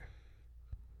 Right.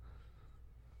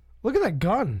 Look at that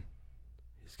gun.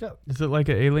 He's got. Is it like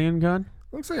an alien gun?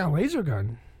 Looks like a laser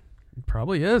gun. It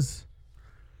probably is.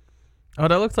 Oh,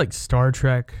 that looks like Star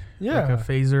Trek. Yeah. Like a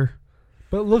phaser.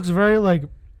 But it looks very like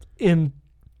in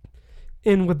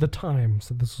with the times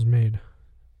that this was made.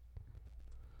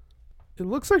 It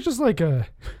looks like just like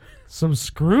some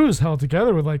screws held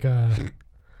together with like a.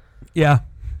 Yeah.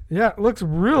 Yeah, it looks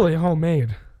really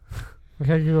homemade. Like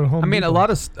I could go to Home I mean, Depot. a lot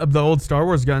of the old Star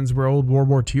Wars guns were old World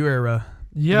War II era.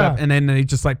 Yeah. And then they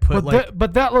just like put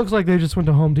but that looks like they just went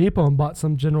to Home Depot and bought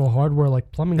some general hardware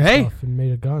like plumbing stuff and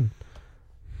made a gun.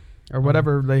 Or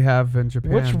whatever they have in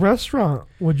Japan. Which restaurant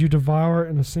would you devour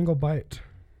in a single bite?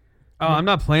 Oh, I'm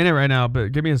not playing it right now,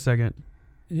 but give me a second.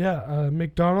 Yeah,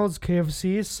 McDonald's,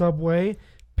 KFC, Subway,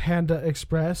 Panda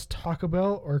Express, Taco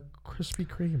Bell, or Krispy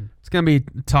Kreme. It's going to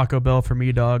be Taco Bell for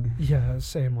me, dog. Yeah,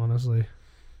 same, honestly.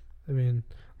 I mean,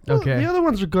 well, Okay. the other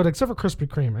ones are good except for Krispy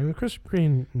Kreme. I mean, Krispy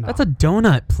Kreme, no. That's a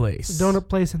donut place. It's a donut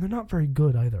place, and they're not very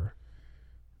good either.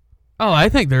 Oh, I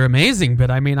think they're amazing, but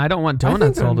I mean, I don't want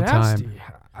donuts all the time.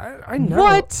 I never,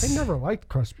 What? I never liked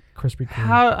Krispy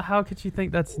Kreme. How could you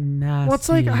think that's nasty? Well, it's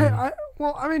like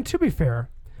I mean, to be fair,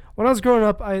 when I was growing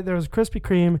up, there was Krispy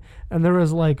Kreme, and there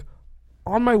was like,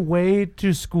 on my way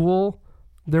to school,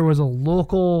 there was a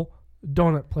local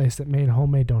donut place that made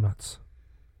homemade donuts.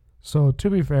 So to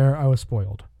be fair, I was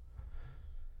spoiled.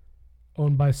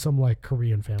 Owned by some like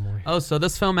Korean family. Oh, so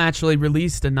this film actually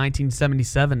released in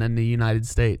 1977 in the United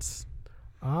States.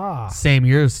 Ah, Same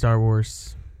year as Star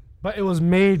Wars. but it was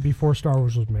made before Star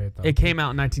Wars was made, though. It came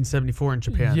out in 1974 in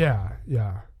Japan.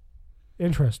 Yeah.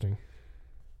 Interesting.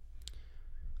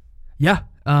 Yeah.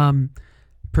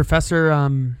 Professor.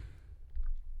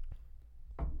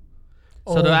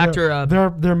 So the actor.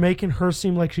 They're making her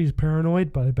seem like she's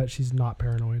paranoid, but I bet she's not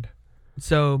paranoid.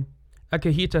 So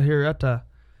Akihito Hirata.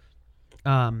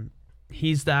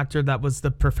 He's the actor that was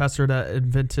the professor that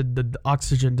invented the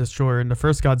oxygen destroyer in the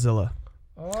first Godzilla.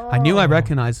 Oh. I knew I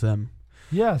recognized them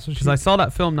Yeah, so because I saw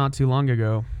that film not too long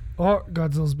ago. Oh,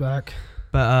 Godzilla's back.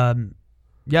 But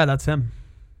yeah, that's him.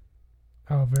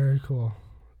 Oh, very cool.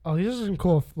 Oh, these are some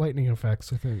cool lightning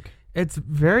effects, I think. It's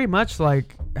very much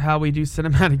like how we do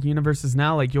cinematic universes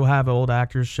now. Like you'll have old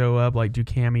actors show up, like do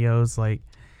cameos. Like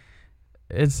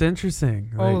it's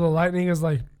interesting. Oh, the lightning is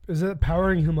like, is it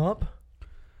powering him up?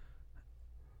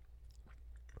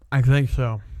 I think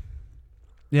so.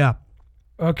 Yeah.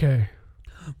 Okay.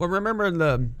 Well, remember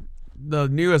the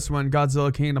newest one,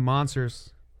 Godzilla King of the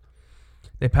Monsters.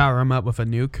 They power him up with a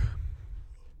nuke.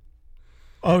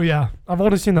 Oh, yeah. I've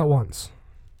only seen that once.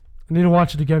 I need to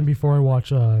watch it again before I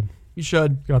watch You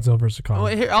should. Godzilla vs. Kong.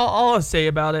 Well, here, I'll say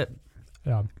about it.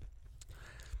 Yeah.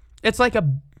 It's like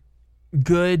a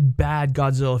good, bad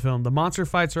Godzilla film. The monster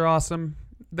fights are awesome.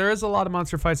 There is a lot of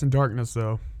monster fights in Darkness,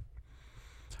 though.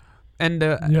 And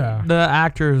the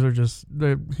actors are just,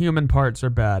 the human parts are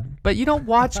bad. But you don't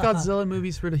watch Godzilla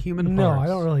movies for the human No, parts. I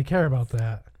don't really care about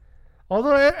that.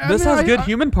 Although This has good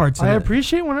human parts in I it.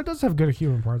 appreciate when it does have good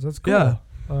human parts. That's cool.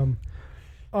 Yeah.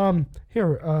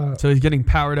 Here. So he's getting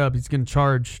powered up. He's getting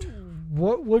charged.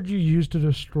 What would you use to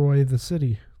destroy the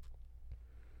city?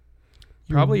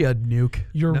 Probably a nuke.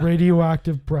 Your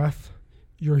radioactive breath,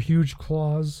 your huge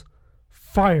claws,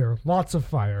 fire, lots of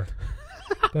fire.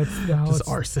 That's Just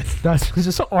arson. That's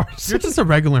just arson. You're just a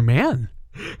regular man.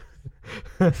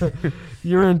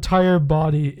 Your entire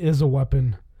body is a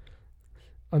weapon.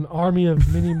 An army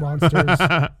of mini monsters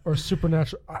or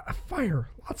supernatural fire.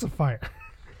 Lots of fire.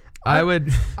 I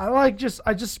would. I just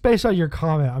spaced out your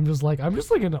comment. I'm just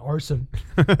looking at arson.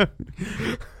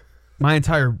 My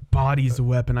entire body's a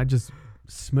weapon. I just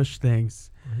smush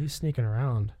things. He's sneaking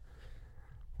around.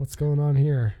 What's going on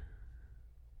here?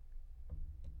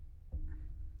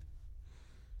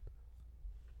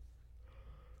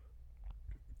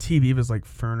 TV was like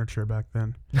furniture back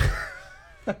then.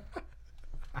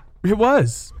 It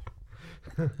was.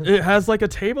 It has like a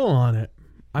table on it.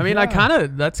 I mean, Yeah.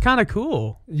 that's kind of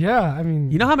cool. Yeah, I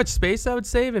mean, You know how much space that would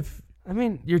save if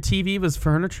your TV was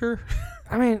furniture?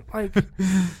 like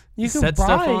you can Set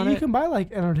stuff buy on it? can buy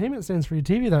like entertainment stands for your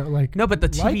TV that are like No, but the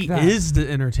like TV that. is the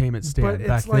entertainment stand But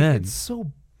back it's like then. it's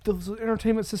so those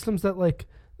entertainment systems that like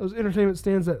those entertainment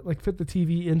stands that like fit the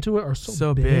TV into it are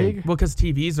so big. Well, because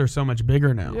TVs are so much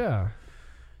bigger now. Yeah.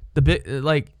 The big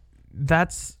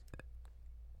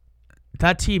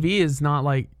that TV is not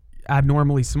like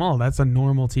abnormally small. That's a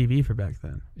normal TV for back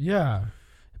then. Yeah.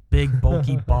 Big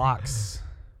bulky box.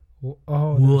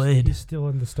 Oh, Wood. he's still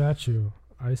in the statue.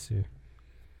 I see.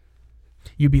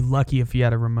 You'd be lucky if you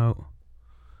had a remote.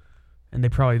 And they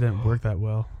probably didn't work that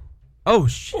well. Oh,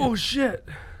 shit. Oh, shit.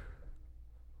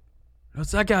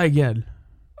 What's that guy again?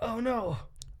 Oh, no.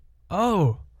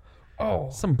 Oh. Oh.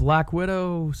 Some Black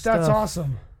Widow stuff. That's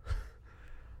awesome.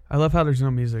 I love how there's no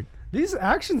music. These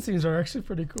action scenes are actually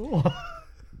pretty cool.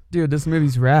 Dude, this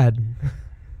movie's rad.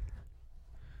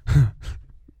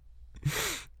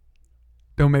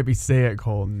 Don't make me say it,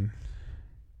 Colton.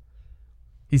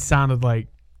 He sounded like...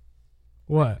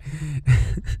 What?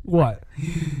 What?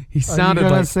 He sounded Are you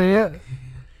gonna like... say it?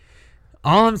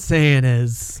 All I'm saying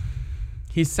is...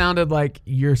 He sounded like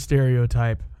your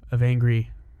stereotype of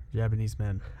angry Japanese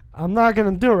men. I'm not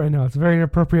going to do it right now. It's a very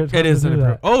inappropriate time It is to do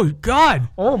inappropriate. that. Oh, God.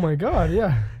 Oh, my God,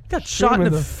 yeah. Got shot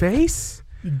in the face?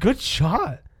 Good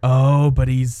shot. Oh, but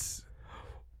he's...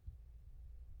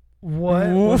 What?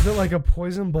 Was it like a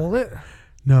poison bullet?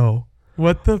 No.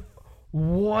 What the...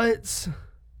 What?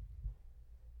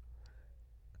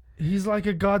 He's like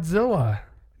a Godzilla.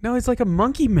 No, he's like a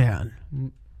monkey man.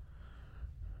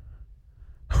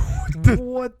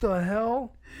 What the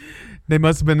hell? They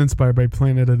must have been inspired by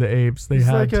Planet of the Apes. They He's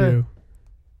had like to.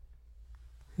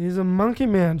 He's a monkey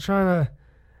man trying to...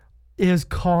 Is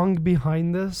Kong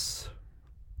behind this?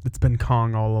 It's been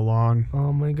Kong all along.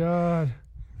 Oh, my God.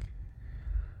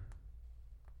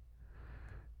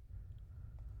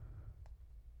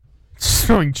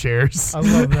 Throwing chairs. I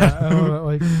love that. I love it.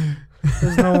 Like,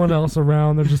 there's no one else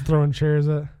around. They're just throwing chairs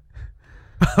at...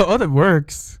 Oh, that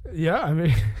works. Yeah, I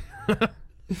mean...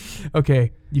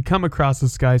 Okay, you come across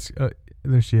a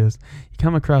there she is. You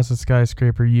come across a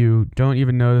skyscraper. You don't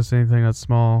even notice anything that's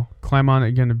small. Climb on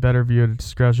it, get a better view at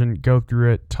discretion. Go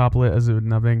through it, topple it as it would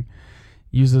nothing.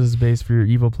 Use it as a base for your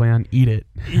evil plan. Eat it.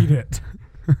 Eat it.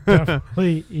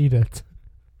 Definitely eat it.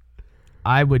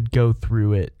 I would go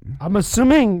through it. I'm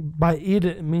assuming by eat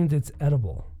it means it's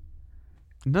edible.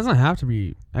 It doesn't have to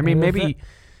be. I mean, maybe.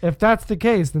 If that's the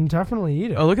case, then definitely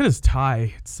eat it. Oh, look at his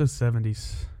tie. It's so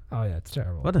 70s. Oh, yeah, it's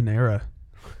terrible. What an era.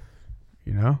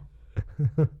 You know?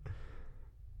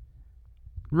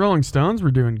 Rolling Stones were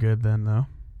doing good then, though.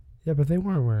 Yeah, but they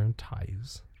weren't wearing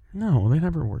ties. No, they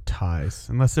never wore ties.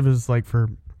 Unless it was like for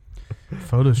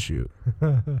photo shoot.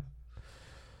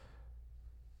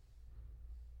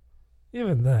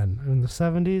 Even then, in the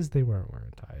 70s, they weren't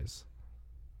wearing ties.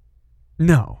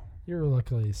 No. You were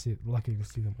lucky to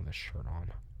see them with a shirt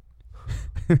on.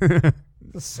 The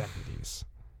 70s.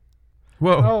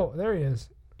 Whoa. Oh, there he is.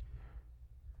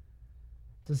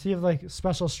 Does he have like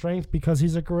special strength because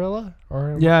he's a gorilla?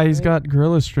 Or Yeah, he's got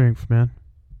gorilla strength, man.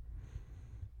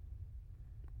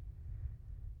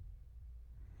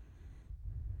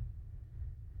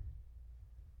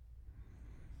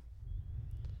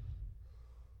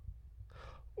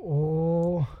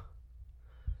 Oh.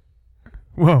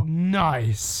 Whoa.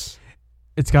 Nice.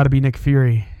 It's got to be Nick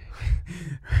Fury.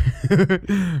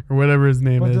 Or whatever his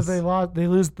name But is. did they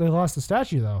lost the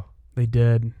statue though. They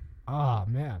did. Ah,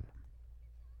 man.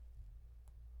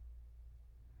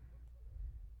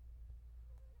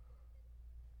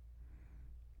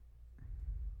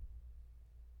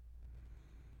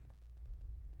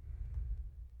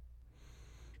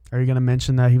 Are you going to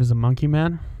mention that he was a monkey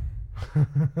man?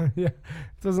 Yeah.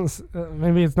 It doesn't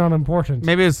maybe it's not important.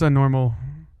 Maybe it's a normal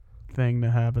thing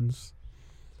that happens.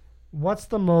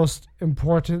 What's most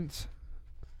important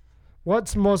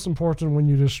when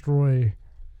you destroy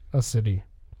a city?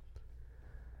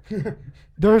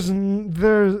 There's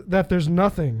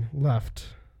nothing left.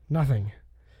 Nothing.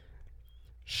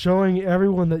 Showing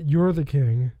everyone that you're the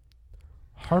king.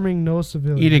 Harming no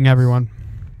civilians. Eating everyone.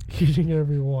 Eating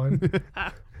everyone.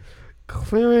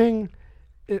 Clearing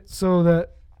it so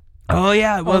that Oh,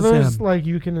 yeah, it was others him. like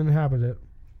you can inhabit it.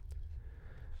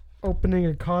 Opening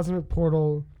a cosmic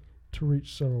portal to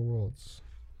reach several worlds.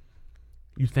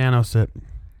 You Thanos it.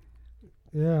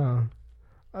 Yeah.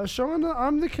 Showing that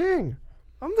I'm the king.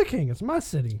 I'm the king. It's my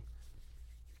city.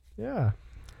 Yeah.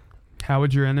 How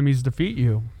would your enemies defeat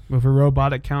you? With a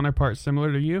robotic counterpart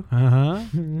similar to you? Uh-huh.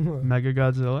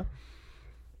 Mechagodzilla.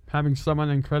 Having someone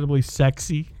incredibly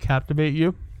sexy captivate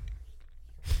you?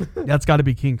 That's got to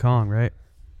be King Kong, right?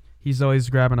 He's always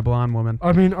grabbing a blonde woman.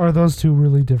 I mean, are those two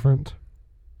really different?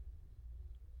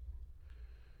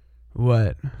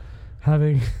 What?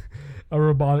 Having a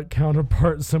robotic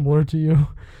counterpart similar to you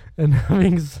and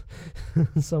having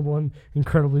someone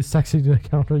incredibly sexy to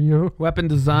counter you. Weapon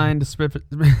designed to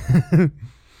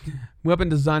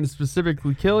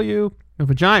specifically kill you. With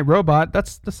a giant robot,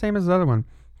 that's the same as the other one.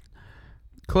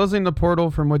 Closing the portal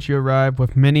from which you arrive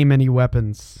with many, many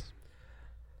weapons.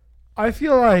 I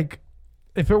feel like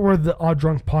if it were the Odd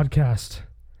Drunk podcast,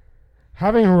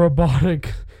 having a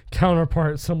robotic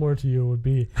counterpart similar to you would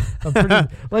be a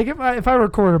pretty like if I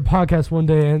recorded a podcast one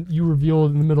day and you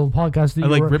revealed in the middle of the podcast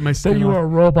that you were a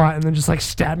robot and then just like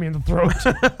stab me in the throat.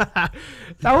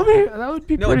 that would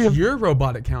be no, pretty. It's your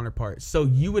robotic counterpart, so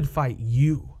you would fight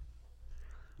you.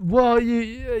 Well,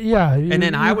 yeah. And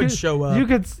then I would show up.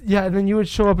 And then you would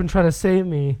show up and try to save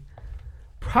me.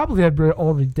 Probably I'd be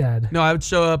already dead. No, I would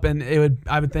show up and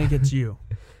I would think it's you.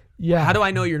 Yeah. How do I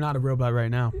know you're not a robot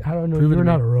right now? I don't know. You're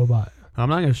not a robot. I'm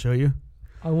not going to show you.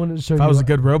 I wouldn't show you. If I was a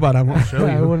good robot, I won't show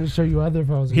you. I wouldn't show you either if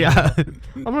I was a good robot.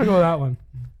 I'm going to go with that one.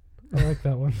 I like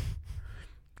that one.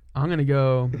 I'm going to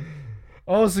go...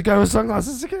 Oh, it's the guy with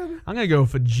sunglasses again? I'm going to go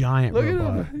with a giant robot.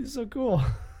 Look at him. He's so cool.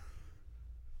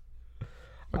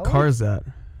 What car is that?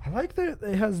 I like that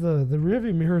it has the rear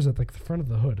view mirrors at like the front of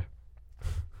the hood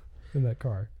in that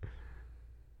car.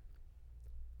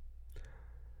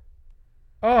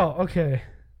 Oh, okay.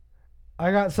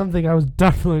 I got something I was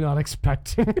definitely not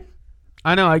expecting.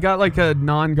 I know. I got like a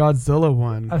non-Godzilla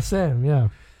one. Same, yeah.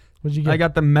 What'd you get? I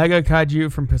got the Mega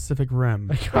Kaiju from Pacific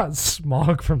Rim. I got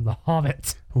Smog from The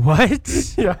Hobbit.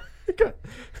 What? Yeah.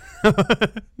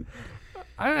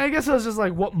 I guess I was just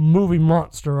like, what movie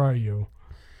monster are you?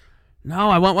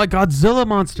 No, I want what Godzilla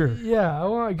monster. Yeah, I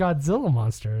want a Godzilla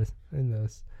monster in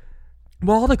this.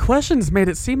 Well, all the questions made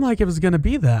it seem like it was going to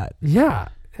be that. Yeah,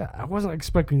 I wasn't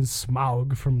expecting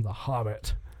Smaug from The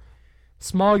Hobbit.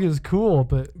 Smaug is cool,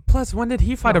 but... Plus, when did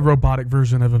he fight a robotic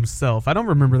version of himself? I don't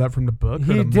remember that from the book.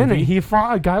 He didn't. Movie. He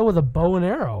fought a guy with a bow and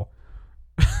arrow.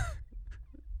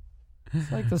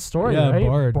 It's like the story,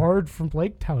 right? Bard from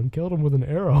Lake Town killed him with an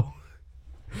arrow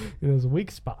in his weak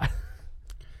spot.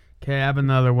 Okay, I have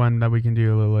another one that we can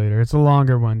do a little later. It's a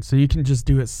longer one, so you can just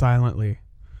do it silently.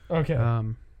 Okay.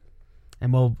 And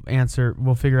we'll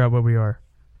figure out what we are.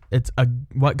 It's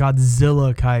what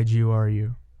Godzilla kaiju are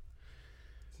you?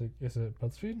 Is it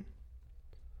BuzzFeed?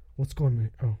 What's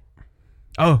going on?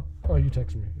 Oh, you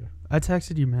texted me. Yeah. I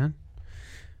texted you, man.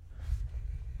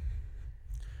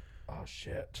 Oh,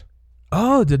 shit.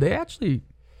 Oh, did they actually?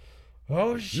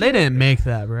 Oh, shit. They didn't make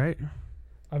that, right?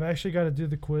 I've actually got to do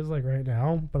the quiz like right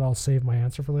now, but I'll save my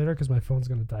answer for later because my phone's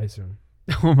going to die soon.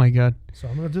 Oh, my God. So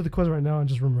I'm going to do the quiz right now and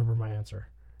just remember my answer.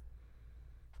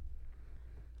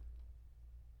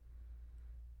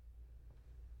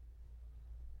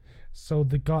 So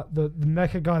the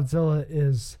Mechagodzilla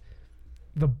is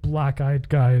the black-eyed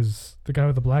guys, the guy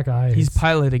with the black eyes. He's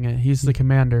piloting it. He's the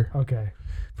commander. Okay.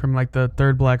 From like the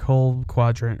third black hole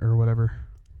quadrant or whatever.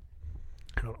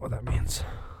 I don't know what that means.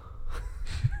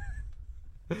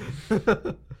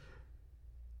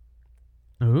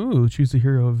 Ooh, choose a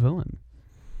hero or villain.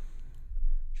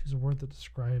 Choose a word that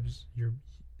describes you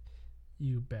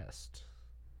best.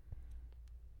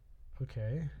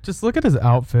 Okay. Just look at his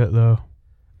outfit, though.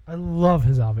 I love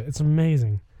his outfit. It's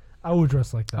amazing. I would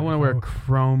dress like that. I want to wear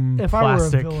chrome plastic. If I were a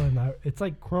villain, it's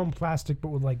like chrome plastic, but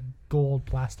with like gold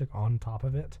plastic on top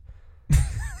of it.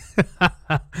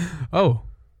 Oh.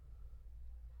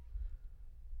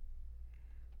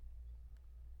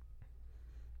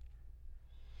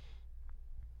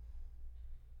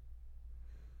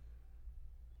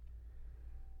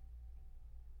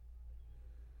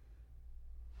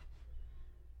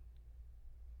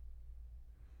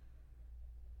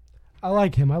 I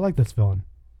like him. I like this villain.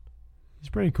 He's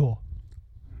pretty cool.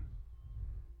 I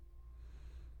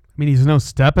mean, he's no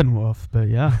Steppenwolf, but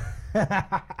yeah.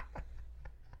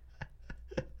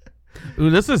 Ooh,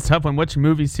 this is a tough one. Which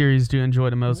movie series do you enjoy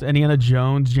the most? Indiana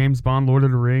Jones, James Bond, Lord of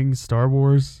the Rings, Star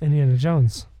Wars? Indiana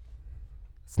Jones.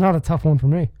 It's not a tough one for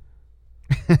me.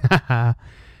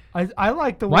 I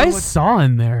like the one. Why is Saw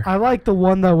in there? I like the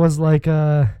one that was like,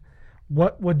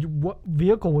 what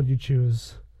vehicle would you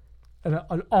choose?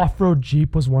 An off-road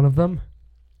Jeep was one of them.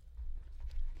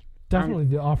 Definitely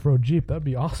the off-road Jeep. That'd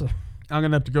be awesome. I'm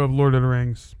going to have to go with Lord of the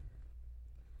Rings.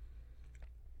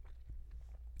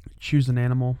 Choose an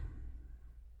animal.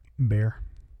 Bear.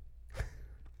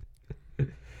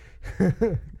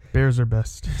 Bears are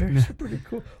best. Bears are pretty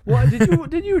cool. Well,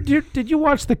 did you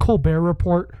watch the Colbert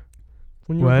Report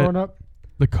when you were growing up?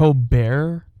 The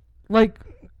Colbert? Like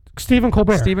Stephen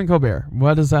Colbert. Stephen Colbert.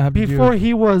 What does that have to do? Before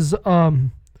he was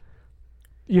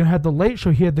you had the Late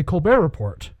Show, he had the Colbert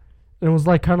Report. And it was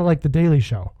like kind of like the Daily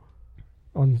Show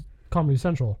on Comedy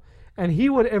Central. And he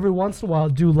would every once in a while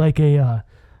do like a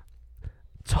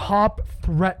top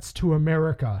threats to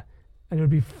America. And it would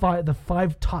be the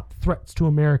 5 top threats to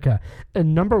America.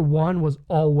 And number 1 was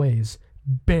always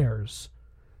bears.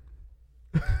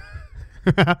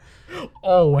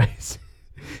 Always.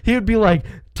 He would be like,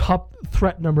 top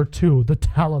threat number 2, the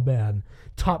Taliban.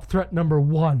 Top threat number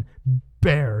 1,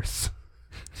 bears.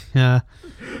 Yeah.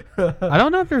 I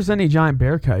don't know if there's any giant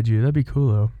bear kaiju. That'd be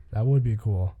cool though. That would be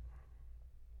cool.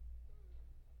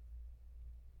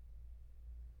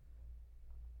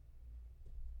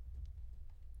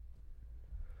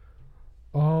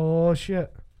 Oh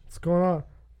shit! What's going on?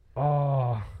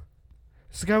 Oh,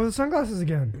 it's the guy with the sunglasses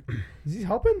again. Is he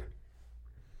helping?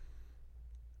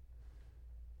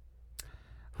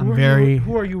 Who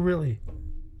are you really?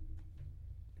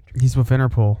 He's with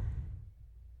Interpol.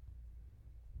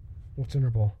 What's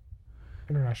Interpol?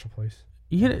 International Police.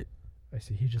 I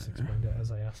see. He just explained it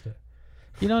as I asked it.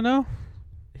 You don't know?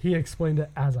 He explained it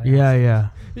as I asked Yeah.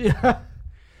 it.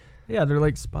 Yeah, they're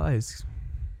like spies.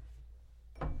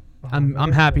 Oh,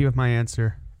 I'm happy with my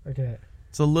answer. Okay.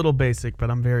 It's a little basic,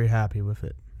 but I'm very happy with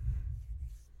it.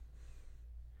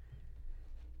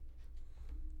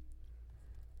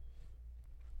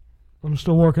 I'm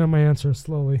still working on my answer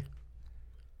slowly.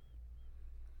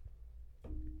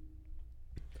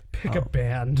 Pick a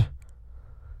band.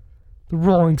 The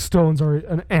Rolling Stones are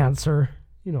an answer.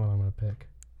 You know what I'm going to pick.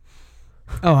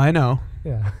 Oh, I know.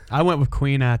 Yeah. I went with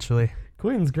Queen, actually.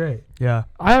 Queen's great. Yeah.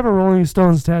 I have a Rolling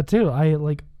Stones tattoo.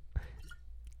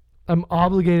 I'm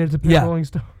obligated to pick Rolling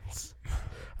Stones.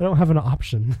 I don't have an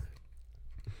option.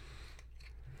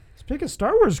 Let's pick a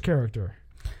Star Wars character.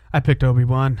 I picked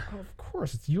Obi-Wan. Oh, of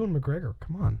course, it's Ewan McGregor.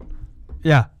 Come on.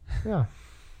 Yeah. Yeah.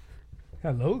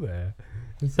 Hello there.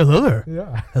 Hello there.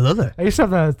 Yeah. Hello there. I used to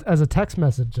have that as a text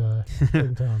message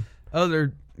ringtone. Oh,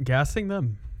 they're gassing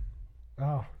them.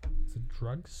 Oh, is it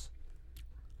drugs?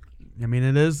 I mean,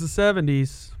 it is the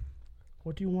 70s.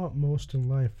 What do you want most in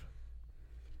life?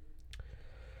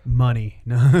 Money.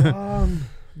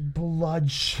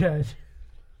 Bloodshed.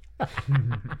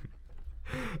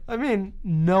 I mean,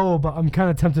 no, but I'm kind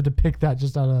of tempted to pick that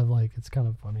just out of it's kind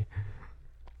of funny.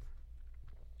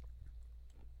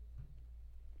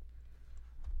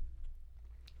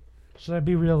 Should I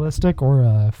be realistic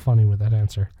or funny with that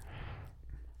answer?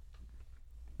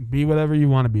 Be whatever you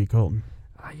want to be, Colton.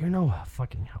 You're no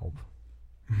fucking help.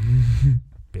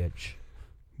 Bitch.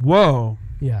 Whoa.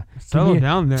 Yeah. Settle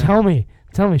down there. Tell me,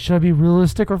 should I be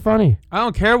realistic or funny? I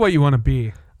don't care what you want to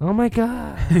be. Oh my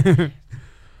god.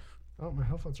 Oh, my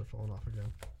headphones are falling off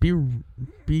again.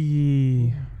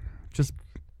 Just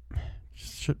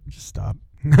stop.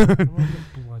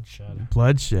 Bloodshed.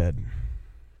 Bloodshed.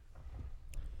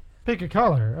 Pick a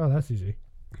color. Oh, that's easy.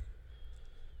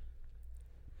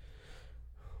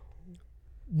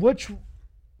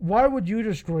 Why would you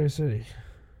destroy a city?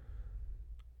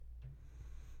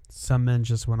 Some men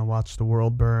just want to watch the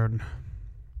world burn.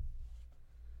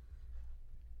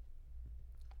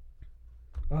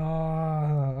 I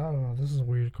don't know. This is a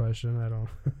weird question. I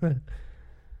don't.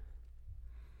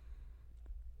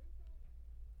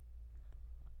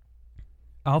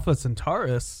 Alpha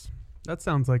Centaurus. That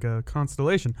sounds like a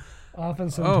constellation. Alpha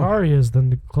Centauri is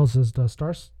the closest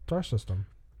star system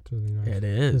to the United States. It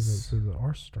is. To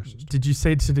our star system. Did you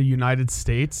say to the United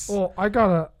States? Well, I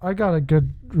got a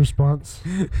good response.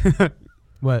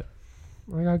 What?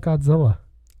 I got Godzilla.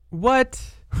 What?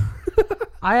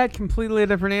 I had completely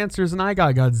different answers, and I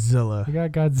got Godzilla. I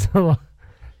got Godzilla.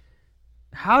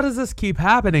 How does this keep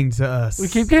happening to us? We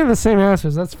keep getting the same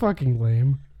answers. That's fucking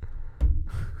lame.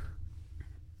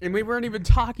 And we weren't even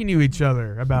talking to each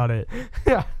other about it.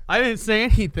 Yeah. I didn't say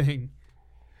anything.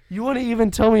 You wouldn't even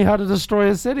tell me how to destroy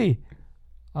a city.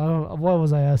 What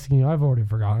was I asking you? I've already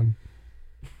forgotten.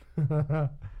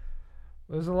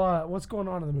 There's a lot. What's going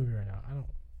on in the movie right now?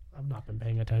 I've not been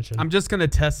paying attention. I'm just going to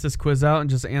test this quiz out and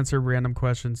just answer random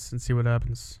questions and see what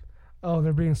happens. Oh,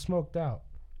 they're being smoked out.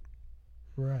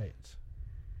 Right.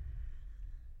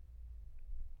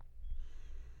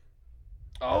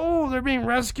 Oh, they're being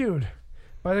rescued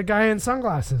by the guy in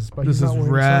sunglasses. But This he's not is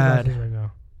wearing rad. sunglasses right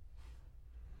now.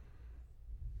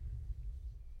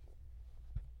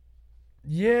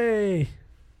 Yay.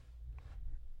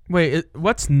 Wait,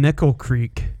 what's Nickel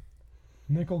Creek?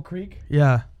 Nickel Creek?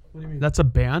 Yeah. What do you mean? That's a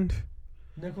band?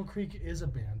 Nickel Creek is a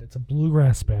band. It's a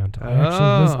bluegrass band. Oh.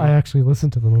 I actually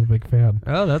listened to them. I'm a big fan.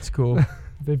 Oh, that's cool.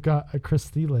 They've got a Chris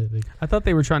Thiele. I thought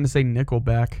they were trying to say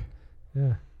Nickelback.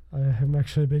 Yeah. I am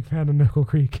actually a big fan of Nickel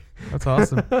Creek. That's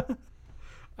awesome.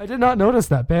 I did not notice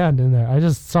that band in there. I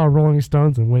just saw Rolling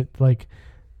Stones and went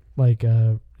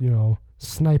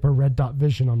snipe a red dot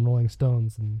vision on Rolling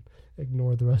Stones and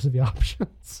ignored the rest of the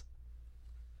options.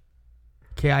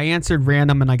 Okay, I answered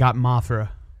random and I got Mothra.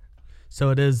 So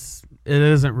it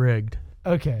isn't rigged.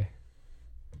 Okay.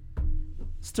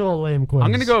 Still a lame quiz. I'm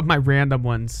going to go with my random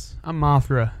ones. I'm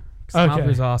Mothra. 'Cause Okay.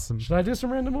 Mothra's awesome. Should I do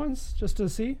some random ones just to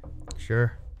see?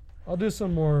 Sure. I'll do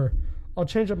some more. I'll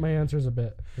change up my answers a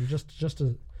bit and just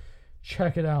to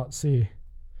check it out, see.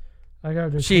 I gotta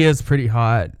drink. She is pretty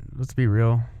hot. Let's be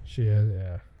real. She is,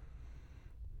 yeah.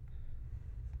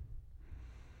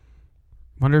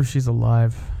 Wonder if she's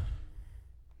alive.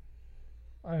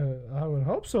 I would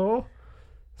hope so.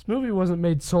 This movie wasn't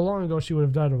made so long ago. She would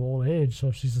have died of old age. So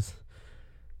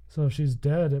if she's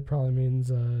dead, it probably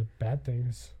means bad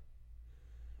things.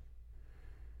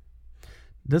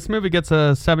 This movie gets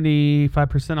a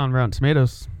 75% on Rotten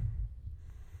Tomatoes.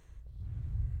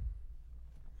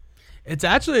 It's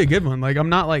actually a good one. Like, I'm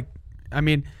not like, I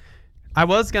mean,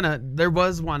 there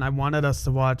was one I wanted us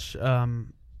to watch,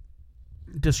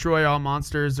 Destroy All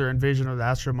Monsters or Invasion of the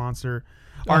Astro Monster,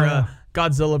 or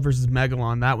Godzilla versus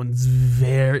Megalon. That one's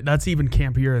that's even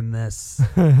campier than this.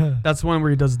 That's one where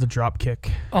he does the drop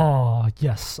kick. Oh,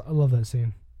 yes. I love that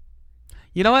scene.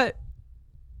 You know what?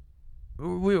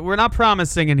 We're not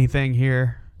promising anything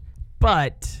here,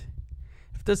 but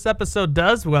if this episode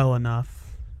does well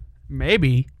enough,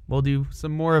 maybe we'll do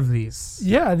some more of these.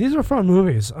 Yeah, these are fun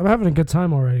movies. I'm having a good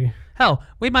time already. Hell,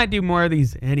 we might do more of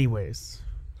these anyways.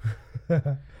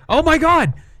 Oh my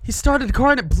God! He started a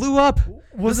car and it blew up.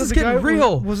 This is getting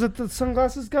real. Was it the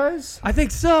sunglasses guys? I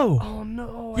think so. Oh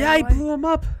no! Yeah, he blew him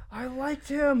up. I liked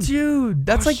him, dude.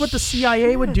 That's like what the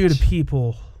CIA would do to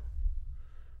people.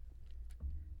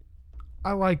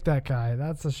 I like that guy.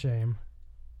 That's a shame.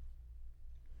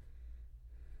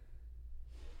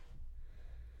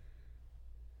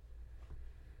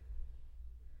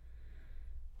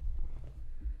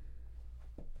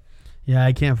 Yeah,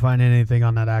 I can't find anything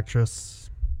on that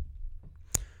actress.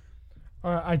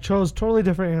 I chose totally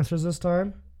different answers this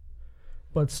time,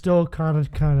 but still kind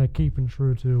of keeping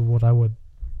true to what I would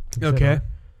consider. Okay.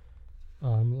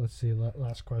 Let's see.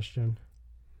 Last question.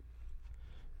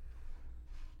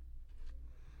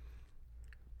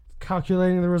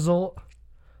 Calculating the result.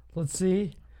 Let's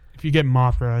see. If you get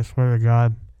Mothra, I swear to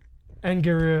God.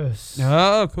 Anguirus.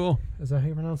 Oh, cool. Is that how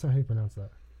you pronounce that? How do you pronounce that?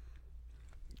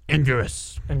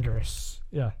 Anguirus.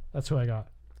 Yeah, that's who I got.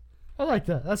 I like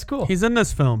that. That's cool. He's in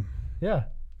this film. Yeah,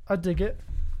 I dig it.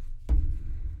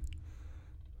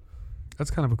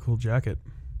 That's kind of a cool jacket.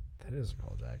 That is a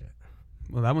cool jacket.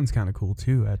 Well, that one's kind of cool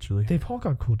too, actually. They've all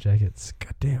got cool jackets.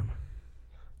 God damn.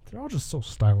 They're all just so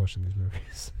stylish in these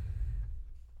movies.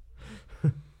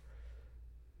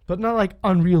 But not like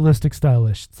unrealistic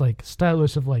stylish. It's like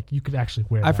stylish of like you could actually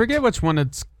wear. I forget which one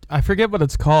I forget what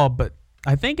it's called, but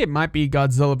I think it might be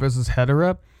Godzilla versus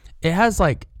Hedorah. It has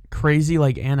like crazy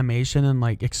like animation and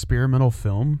like experimental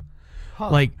film. Huh.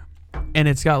 Like, and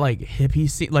it's got like hippie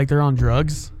scene, like they're on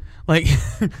drugs. Like,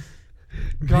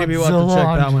 maybe we'll have to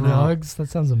check that one out. That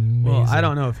sounds amazing. Well, I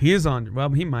don't know if he's on. Well,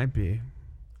 he might be.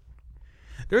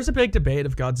 There's a big debate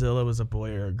if Godzilla was a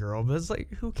boy or a girl, but it's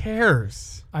like, who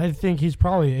cares? I think he's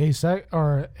probably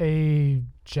a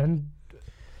gen.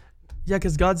 Yeah,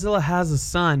 because Godzilla has a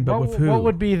son, but with who? What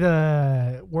would be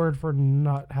the word for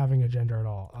not having a gender at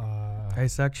all?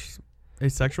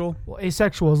 Asexual? Well,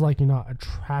 asexual is like you're not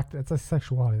attracted. It's a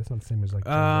sexuality. It's not the same as like.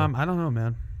 Gender. I don't know,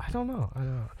 man. I don't know.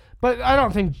 But I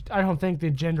don't think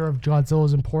the gender of Godzilla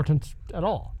is important at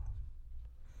all.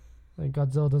 Like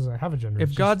Godzilla doesn't have a gender.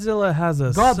 If Godzilla has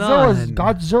a son,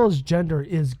 Godzilla's gender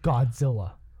is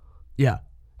Godzilla. Yeah.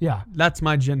 Yeah. That's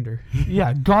my gender.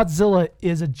 Yeah, Godzilla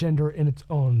is a gender in its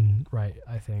own right,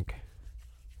 I think.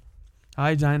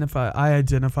 I identify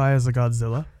as a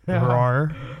Godzilla.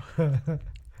 Roar.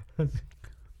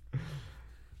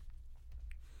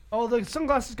 Oh, the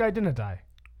sunglasses guy didn't die.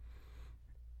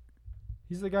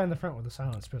 He's the guy in the front with the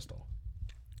silenced pistol.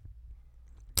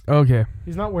 Okay.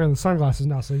 He's not wearing the sunglasses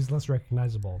now, so he's less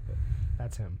recognizable, but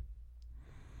that's him.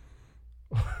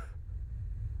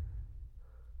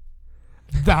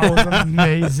 That was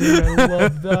amazing. I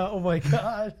love that. Oh my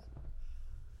God.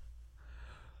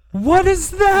 What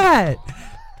is that?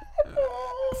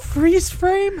 Freeze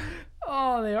frame?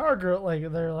 Oh, they are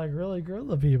they're like really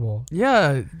gorilla people.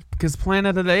 Yeah, because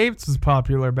Planet of the Apes was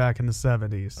popular back in the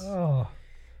 70s. Oh.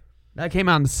 That came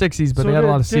out in the 60s, but they had a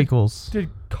lot of sequels. Did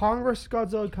Congress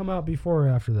Godzilla come out before or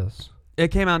after this? It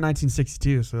came out in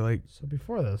 1962, so like... So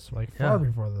before this, far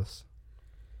before this.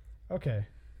 Okay.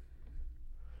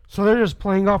 So they're just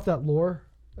playing off that lore,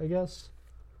 I guess?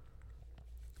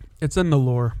 It's in the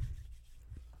lore.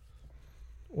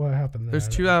 What happened there? There's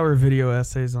 2-hour video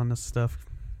essays on this stuff.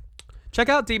 Check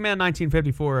out D-Man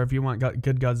 1954 if you want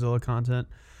good Godzilla content.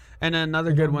 And then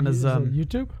another good one is...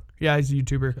 YouTube? Yeah, he's a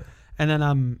YouTuber. Okay. And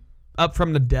then Up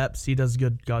From the Depths, he does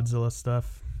good Godzilla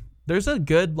stuff. There's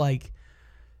good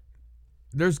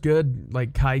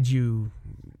kaiju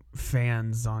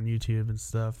fans on YouTube and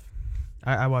stuff.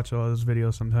 I watch all those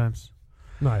videos sometimes.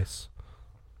 Nice.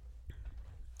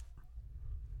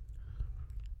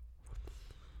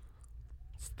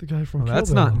 The guy from Kill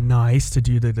That's Bill. not nice to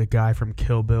do to the guy from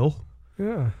Kill Bill.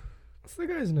 Yeah. What's the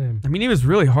guy's name? I mean, he was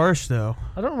really harsh, though.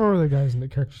 I don't remember the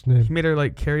character's name. He made her,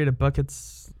 like, carry the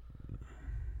buckets.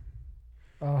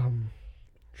 Trying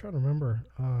to remember.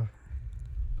 I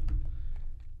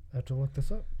have to look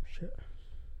this up. Shit.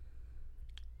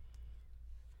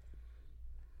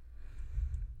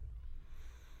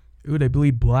 Ooh, they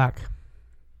bleed black.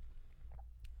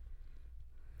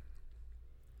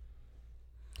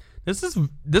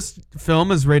 This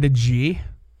film is rated G.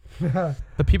 The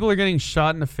people are getting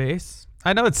shot in the face.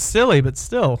 I know it's silly, but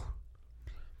still.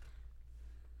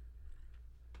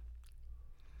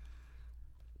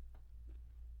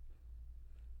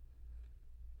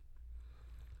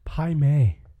 Pai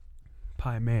Mei.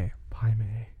 Pai Mei. Pai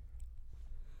Mei.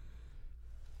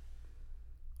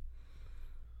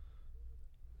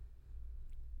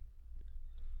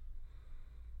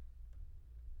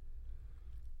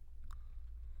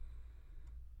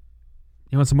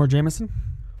 You want some more Jameson?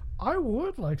 I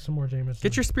would like some more Jameson.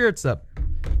 Get your spirits up.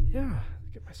 Yeah,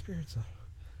 get my spirits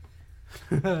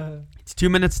up. It's 2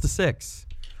 minutes to 6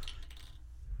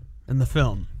 in the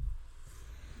film.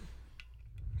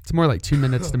 It's more like 2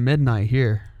 minutes to midnight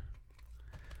here.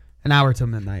 An hour till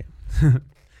midnight.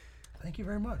 Thank you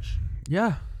very much.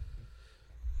 Yeah.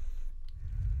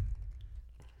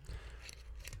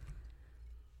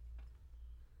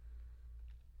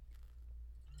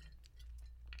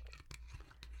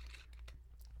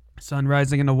 Sun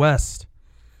rising in the west.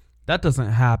 That doesn't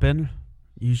happen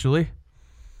usually.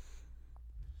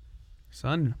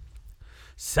 Sun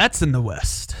sets in the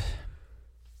west.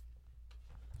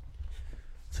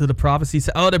 So the prophecy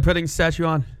said, oh, they're putting statue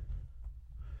on.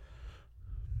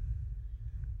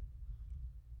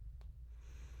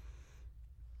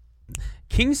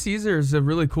 King Caesar is a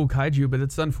really cool kaiju, but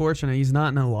it's unfortunate he's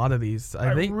not in a lot of these.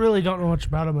 I really don't know much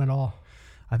about him at all.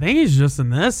 I think he's just in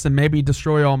this and maybe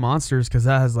Destroy All Monsters because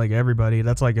that has like everybody.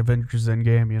 That's like Avengers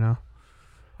Endgame, you know?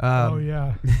 Oh,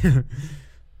 yeah.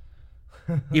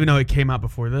 Even though it came out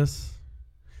before this.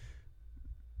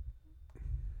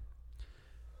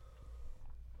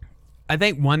 I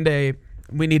think one day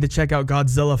we need to check out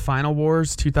Godzilla Final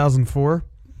Wars 2004.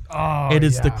 Oh, it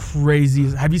is the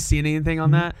craziest. Have you seen anything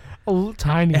on that? A little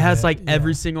tiny. It has like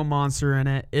every single monster in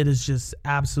it. It is just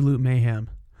absolute mayhem.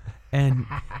 And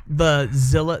the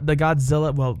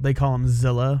Godzilla, well, they call him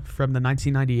Zilla from the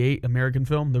 1998 American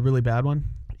film, the really bad one.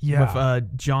 Yeah.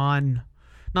 With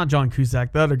not John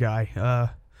Cusack, the other guy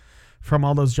from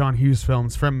all those John Hughes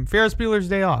films, from Ferris Bueller's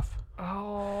Day Off.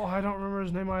 Oh, I don't remember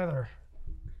his name either.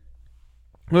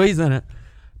 Well, he's in it.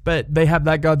 But they have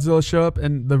that Godzilla show up,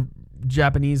 and the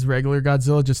Japanese regular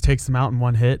Godzilla just takes him out in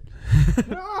one hit.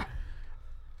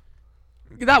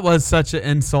 That was such an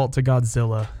insult to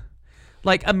Godzilla.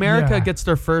 Like, America gets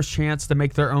their first chance to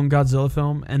make their own Godzilla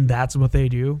film, and that's what they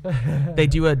do. They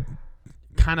do a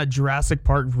kind of Jurassic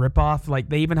Park ripoff. Like,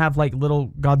 they even have, like, little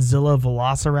Godzilla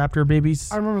Velociraptor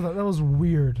babies. I remember that. That was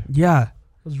weird. Yeah. It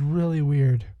was really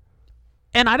weird.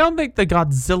 And I don't think the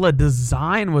Godzilla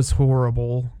design was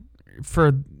horrible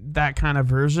for that kind of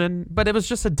version, but it was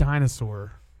just a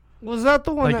dinosaur. Was that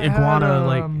the one like that iguana,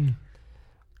 had,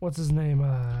 what's his name?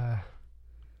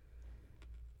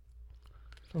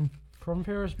 From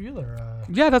Ferris Bueller.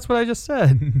 Yeah, that's what I just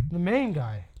said. The main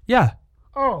guy. Yeah.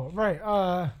 Oh, right.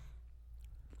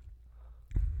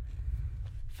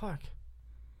 Fuck.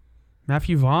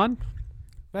 Matthew Vaughn?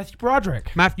 Matthew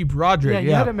Broderick. Matthew Broderick, yeah.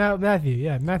 You had it, Matthew.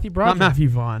 Yeah, Matthew Broderick. Not Matthew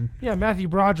Vaughn. Yeah, Matthew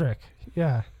Broderick.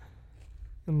 Yeah.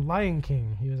 In Lion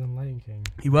King. He was in Lion King.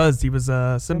 He was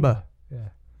Simba. Yeah.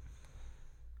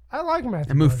 I like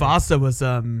Matthew And Mufasa was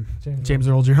James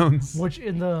Earl Jones. Which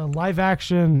in the live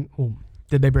action... Well,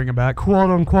 did they bring him back? Quote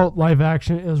unquote live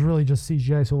action. It was really just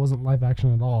CGI, so it wasn't live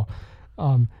action at all.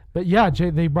 But yeah,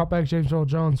 they brought back James Earl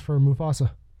Jones for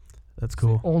Mufasa. That's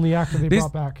cool. Only actor they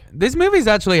brought back. These movies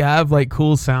actually have like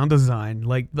cool sound design.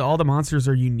 Like all the monsters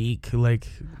are unique. Like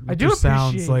I do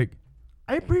sounds like.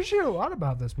 I appreciate a lot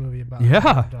about this movie. About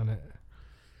how they've done it.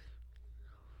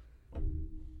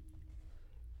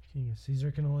 King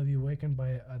Caesar can only be awakened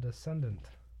by a descendant.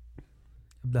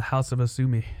 The House of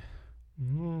Asumi.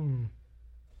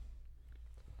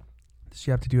 Does she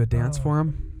have to do a dance for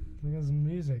him? I think it's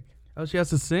music. Oh, she has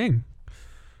to sing.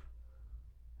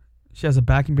 She has a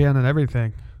backing band and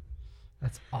everything.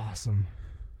 That's awesome.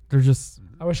 They're just...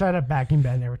 I wish I had a backing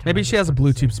band every time. Maybe she has a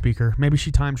Bluetooth speaker. Maybe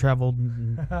she time traveled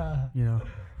and, you know.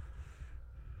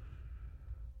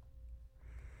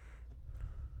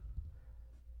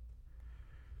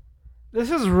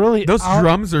 This is really... Those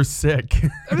drums are sick.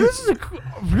 This is a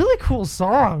really cool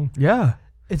song. Yeah.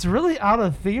 It's really out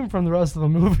of theme from the rest of the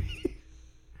movie.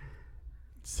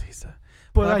 Caesar.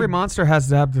 But every monster has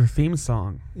to have their theme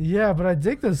song. Yeah, but I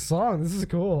dig this song. This is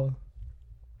cool.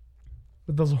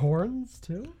 With those horns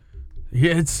too.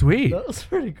 Yeah, it's sweet. That was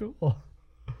pretty cool.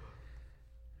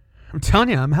 I'm telling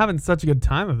you, I'm having such a good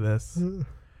time with this.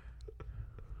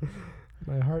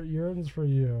 My heart yearns for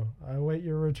you. I await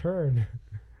your return.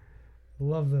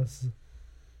 Love this.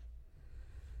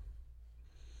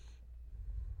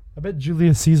 I bet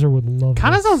Julius Caesar would love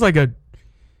Kind of this. sounds like a.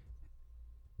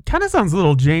 Kind of sounds a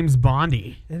little James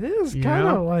Bondy. It is You kind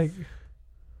know? of like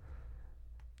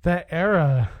that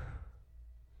era.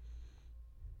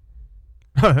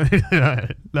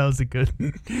 That was a good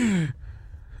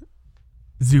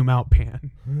zoom out pan.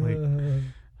 Like,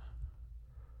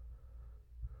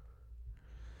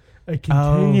 it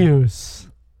continues.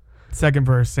 second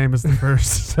verse, same as the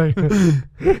first.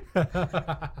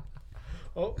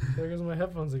 Oh, there goes my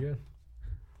headphones again.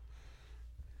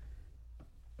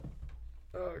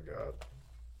 Oh god.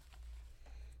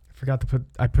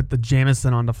 I put the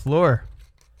Jameson on the floor.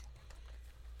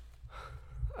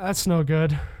 That's no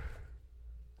good.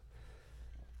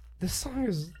 This song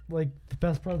is like the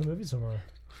best part of the movie so far.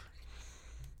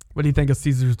 What do you think of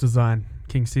Caesar's design,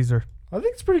 King Caesar? I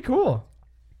think it's pretty cool.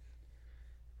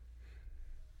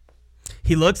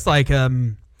 He looks like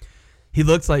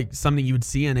something you would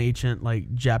see in ancient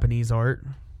like Japanese art.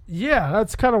 Yeah,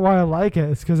 that's kind of why I like it.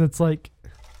 It's because it's like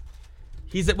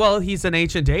He's an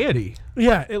ancient deity.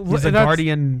 yeah, He's a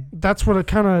guardian. That's what it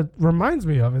kind of reminds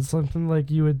me of. It's something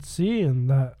like you would see in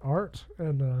that art,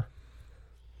 and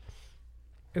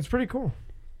it's pretty cool.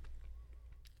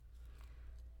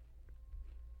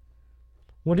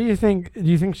 What do you think? Do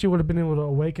you think she would have been able to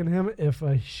awaken him if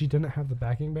she didn't have the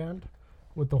backing band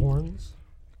with the horns?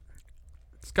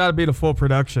 It's got to be the full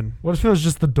production. What if it was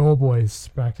just the Doughboys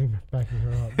backing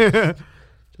her up?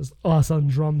 Just us on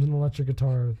drums and electric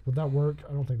guitar. Would that work?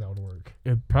 I don't think that would work.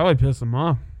 It'd probably piss him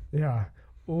off. Yeah.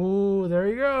 Ooh, there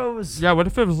he goes. Yeah, what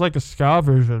if it was like a ska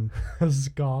version? A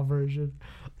ska version.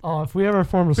 Oh, if we ever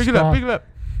form a Pick ska, it up.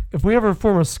 if we ever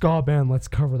form a ska band, let's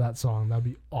cover that song. That'd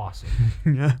be awesome.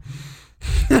 Yeah.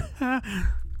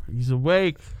 He's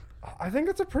awake. I think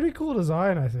it's a pretty cool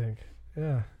design. I think.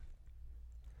 Yeah.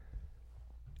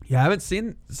 Yeah, I haven't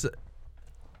seen his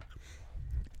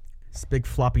big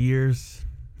floppy ears.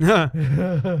 He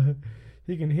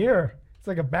can hear. It's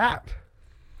like a bat.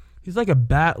 He's like a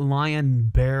bat, lion,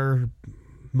 bear,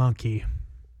 monkey.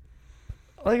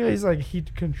 I like how he's like he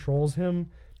controls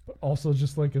him, but also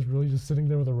just like is really just sitting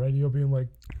there with a radio, being like,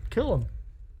 "Kill him,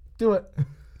 do it."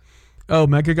 Oh,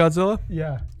 Mechagodzilla?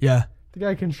 Yeah. Yeah. The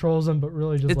guy controls him, but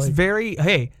really just It's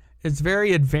like it's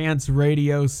very advanced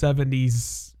radio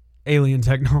 70s alien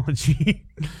technology.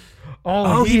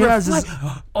 he has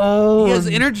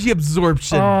energy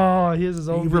absorption. Oh, he has his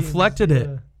own. He reflected it.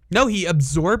 No, he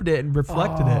absorbed it and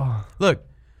reflected it. Look.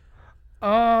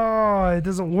 Oh, it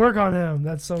doesn't work on him.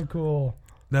 That's so cool.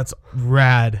 That's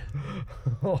rad.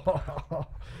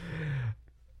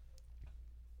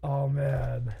 Oh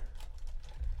man.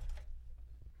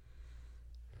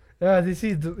 Yeah, you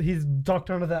see, he's ducked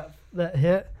under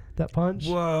that punch.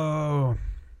 Whoa.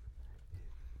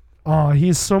 Oh,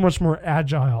 he's so much more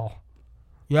agile.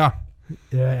 Yeah.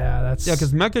 Yeah,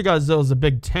 because Mechagodzilla is a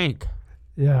big tank.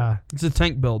 Yeah. It's a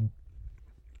tank build.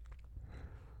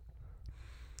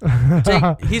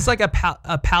 He's like a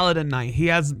paladin knight. He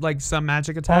has like some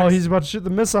magic attacks. Oh, he's about to shoot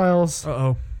the missiles.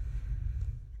 Uh-oh.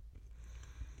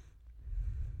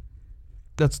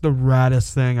 That's the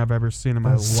raddest thing I've ever seen in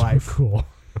my life. So cool.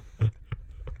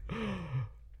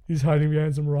 He's hiding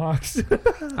behind some rocks.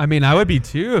 I mean, I would be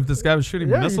too if this guy was shooting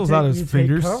missiles out of his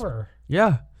fingers. Cover.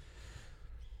 Yeah.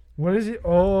 What is he?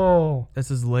 Oh, that's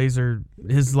his laser,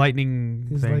 his lightning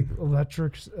He's thing. like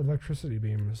electricity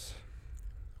beams.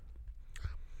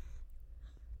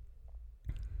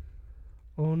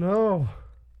 Oh no.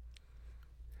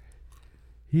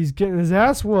 He's getting his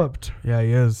ass whooped. Yeah,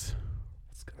 he is.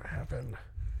 What's gonna happen?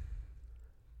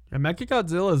 And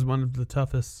Mechagodzilla is one of the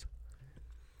toughest.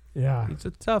 Yeah. He's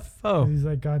a tough foe. He's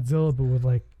like Godzilla, but with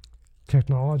like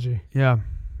technology. Yeah.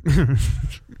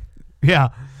 Yeah.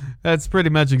 That's pretty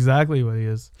much exactly what he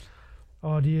is.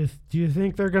 Oh, do you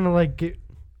think they're gonna like get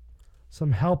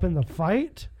some help in the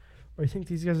fight, or you think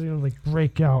these guys are gonna like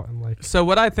break out and like? So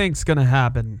what I think's gonna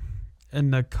happen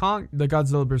in the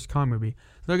Godzilla vs. Kong movie,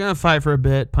 they're gonna fight for a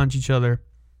bit, punch each other,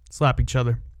 slap each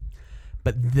other,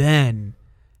 but then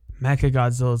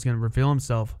Mechagodzilla is gonna reveal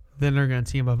himself. Then they're gonna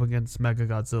team up against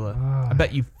Mechagodzilla. I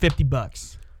bet you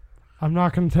 $50. I'm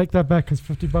not gonna take that bet because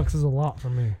 $50 is a lot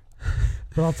for me.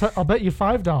 But I'll bet you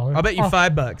 $5. I'll bet you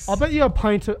 $5. I'll bet you a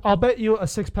pint. I'll bet you a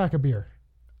 6-pack of beer.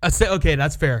 Okay,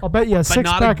 that's fair. I'll bet you a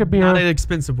six-pack of beer. Not an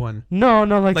expensive one. No,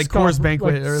 like Coors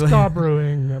Banquet or or Ska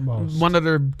Brewing at most. One of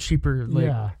their cheaper.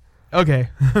 Yeah. Okay.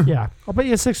 Yeah, I'll bet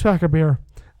you a six-pack of beer.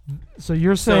 So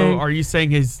you're saying? So are you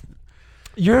saying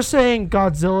You're saying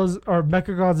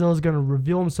Mechagodzilla is going to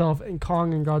reveal himself, and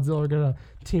Kong and Godzilla are going to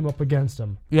team up against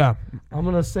him? Yeah. I'm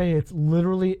going to say it's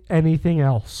literally anything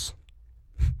else.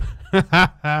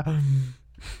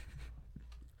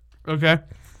 Okay.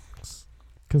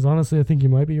 Because honestly, I think you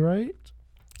might be right,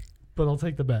 but I'll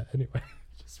take the bet anyway,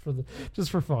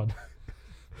 just for fun.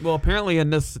 Well, apparently in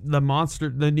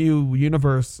the new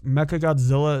universe,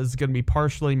 Mechagodzilla is going to be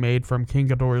partially made from King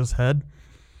Ghidorah's head.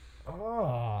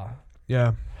 Ah.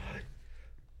 Yeah.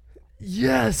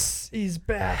 Yes, he's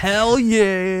back. Hell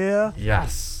yeah.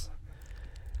 Yes.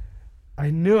 I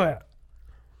knew it.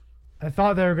 I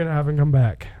thought they were going to have him come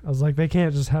back. I was like, they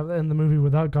can't just have it in the movie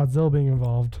without Godzilla being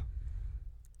involved.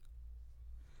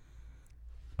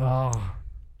 Oh.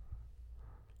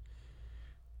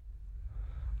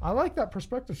 I like that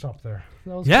perspective shot there.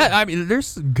 That was cool. I mean,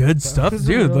 there's good stuff,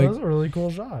 dude. That was a really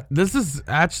cool shot. This is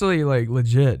actually like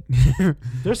legit.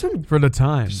 There's some for the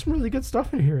time. There's some really good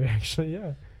stuff in here, actually.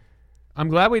 Yeah. I'm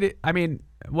glad we did. I mean,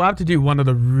 we'll have to do one of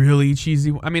the really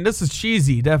cheesy. I mean, this is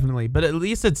cheesy, definitely, but at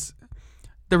least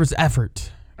there was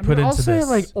effort put into this. I'll say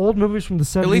like old movies from the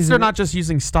 70s. At least they're not just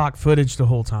using stock footage the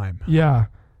whole time. Yeah.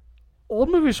 Old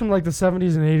movies from like the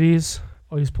 70s and 80s.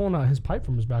 Oh, he's pulling out his pipe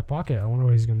from his back pocket. I wonder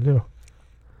what he's going to do.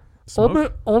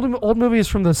 Old movies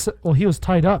from the... Well, he was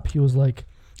tied up. He was like...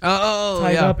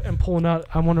 tied up and pulling out.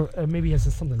 I wonder... maybe he has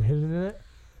something hidden in it.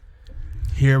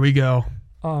 Here we go.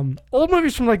 Old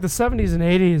movies from like the 70s and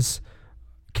 80s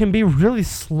can be really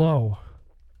slow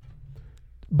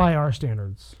by our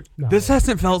standards. No. This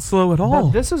hasn't felt slow at all.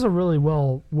 But this is a really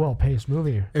well-paced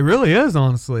movie. It really is,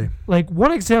 honestly. Like,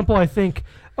 one example, I think...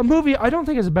 A movie I don't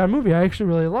think is a bad movie. I actually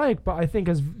really like, but I think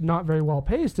is not very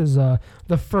well-paced is the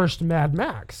first Mad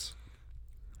Max.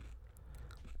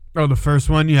 Oh, the first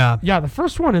one? Yeah. Yeah, the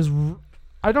first one is...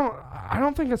 I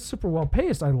don't think it's super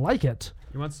well-paced. I like it.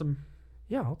 You want some...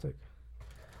 Yeah, I'll take...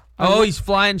 He's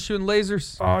flying, shooting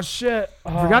lasers. Oh, shit.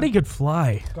 I forgot he could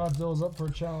fly. Godzilla's up for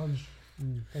a challenge.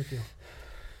 Thank you.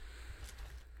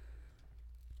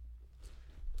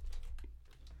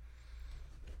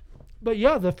 But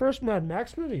yeah, the first Mad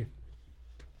Max movie,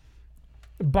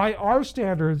 by our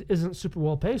standards, isn't super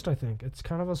well paced, I think. It's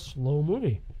kind of a slow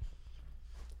movie.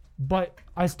 But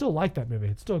I still like that movie.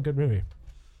 It's still a good movie.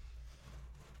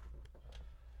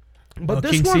 But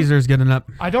King Caesar's getting up.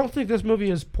 I don't think this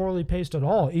movie is poorly paced at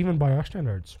all, even by our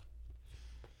standards.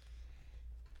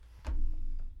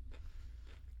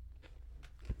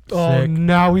 Sick. Oh,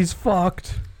 now he's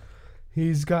fucked.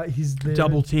 He's there.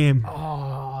 Double team.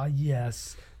 Oh,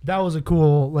 yes. That was a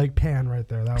cool pan right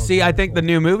there. That was I think cool. the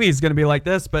new movie is going to be like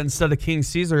this, but instead of King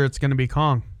Caesar, it's going to be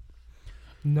Kong.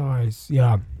 Nice.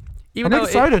 Yeah. I'm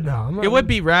excited now. It would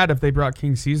be rad if they brought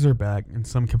King Caesar back in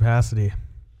some capacity.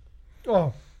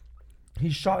 Oh.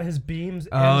 He shot his beams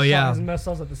and shot his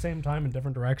missiles at the same time in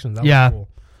different directions. That was cool.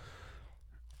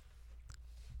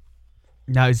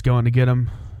 Now he's going to get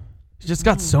him. He's just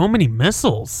got so many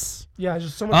missiles. Yeah,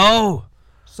 just so much.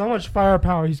 So much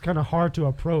firepower. He's kind of hard to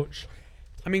approach.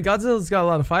 I mean, Godzilla's got a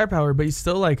lot of firepower, but he's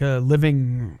still like a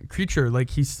living creature.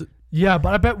 Yeah,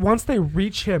 but I bet once they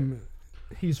reach him,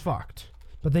 he's fucked.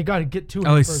 But they got to get to him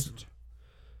first.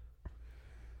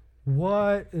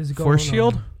 What is going on? Force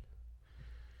shield?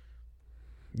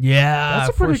 Yeah, that's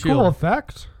a pretty cool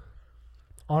effect.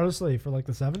 Honestly, for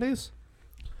the 70s.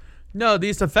 No,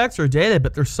 these effects are dated,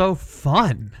 but they're so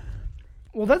fun.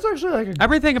 Well, that's actually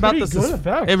everything about this good is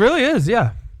effect. It really is,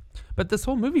 yeah. But this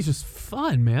whole movie's just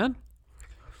fun, man.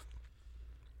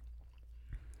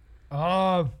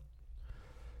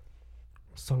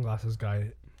 Sunglasses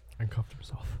guy uncuffed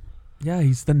himself. Yeah,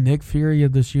 he's the Nick Fury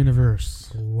of this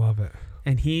universe. Love it.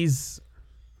 And he's...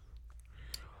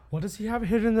 What does he have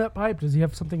hidden in that pipe? Does he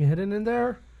have something hidden in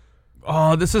there?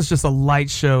 Oh, this is just a light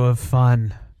show of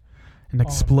fun and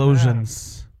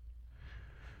explosions.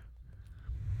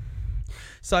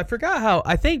 So I forgot how...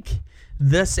 I think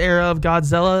this era of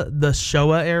Godzilla, the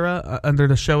Showa era, under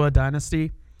the Showa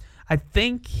dynasty, I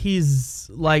think he's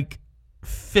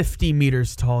 50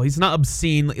 meters tall. He's not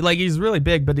obscene. He's really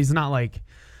big, but he's not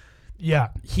Yeah.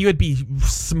 He would be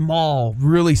small,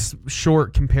 really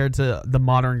short compared to the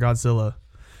modern Godzilla.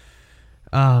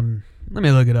 Let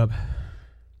me look it up.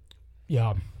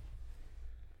 Yeah.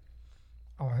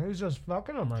 Oh, he's just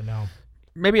fucking him right now.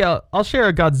 Maybe I'll share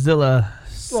a Godzilla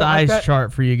size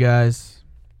chart for you guys.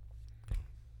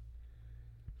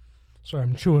 Sorry,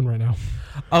 I'm chewing right now.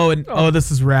 Oh,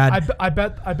 this is rad. I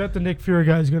bet the Nick Fury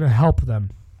guy is gonna help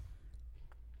them.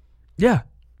 Yeah.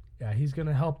 Yeah, he's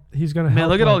gonna help. He's gonna help. Man,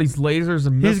 look at all these lasers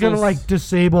and missiles. He's gonna like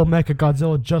disable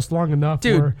Mechagodzilla just long enough,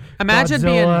 dude. Where Imagine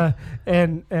Godzilla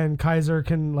and Kaiser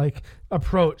can like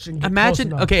approach and get close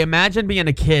enough. Okay, imagine being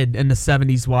a kid in the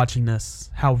 70s watching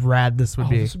this. How rad this would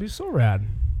be. This would be so rad.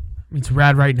 It's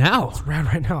rad right now. It's rad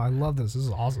right now. I love this. This is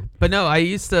awesome. But no, I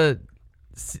used to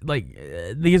like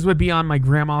these would be on my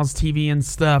grandma's TV and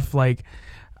stuff. Like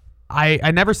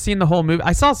I never seen the whole movie.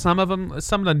 I saw some of them,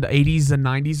 some of the 80s and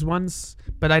 90s ones,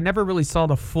 but I never really saw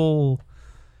the full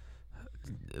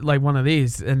like one of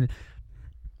these, and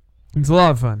it's a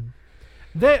lot of fun.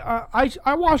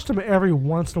 I watched them every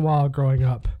once in a while growing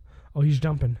up. Oh, he's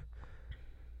jumping.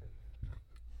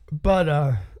 But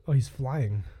oh, he's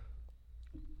flying.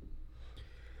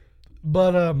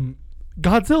 But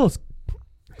Godzilla's.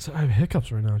 So I have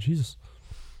hiccups right now. Jesus.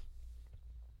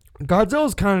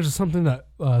 Godzilla's kind of just something that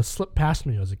slipped past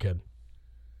me as a kid.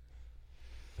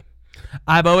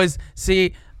 I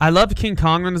loved King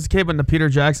Kong when I was a kid when the Peter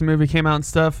Jackson movie came out and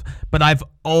stuff, but I've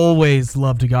always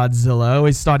loved Godzilla. I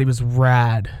always thought he was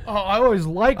rad. Oh, I always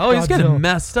liked Godzilla. Oh, he's getting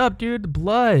messed up, dude. The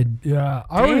blood. Yeah.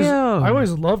 I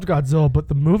always loved Godzilla, but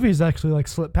the movies actually like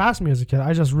slipped past me as a kid.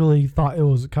 I just really thought it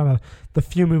was kind of the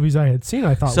few movies I had seen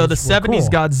I thought so. The 70s cool.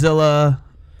 Godzilla,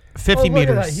 50 look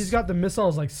meters. At that. He's got the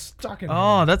missiles like stuck in him.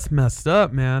 Oh, that's messed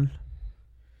up, man.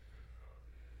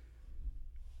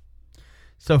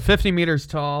 So 50 meters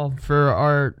tall for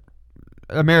our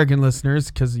American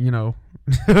listeners, because, you know.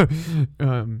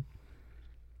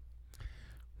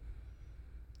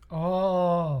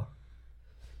 Oh.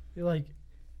 He like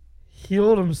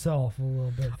healed himself a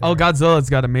little bit there. Oh, Godzilla's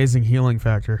got amazing healing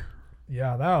factor.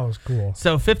 Yeah, that was cool.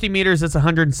 So 50 meters, it's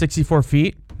 164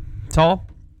 feet tall.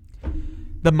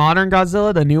 The modern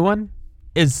Godzilla, the new one,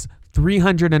 is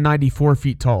 394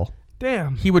 feet tall.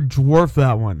 Damn. He would dwarf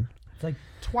that one. It's like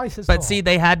twice as tall. But see,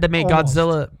 they had to make Almost.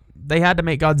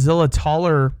 Godzilla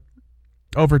taller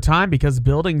over time because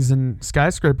buildings and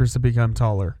skyscrapers have become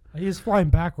taller. He's flying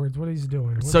backwards. What is he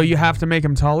doing? So you have to make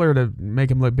him taller to make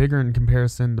him look bigger in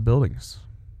comparison to buildings.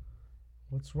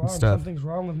 What's wrong? Stuff. Something's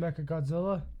wrong with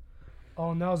Mechagodzilla.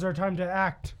 Oh, now's our time to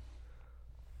act.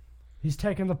 He's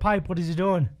taking the pipe. What is he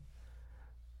doing?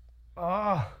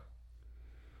 Ah.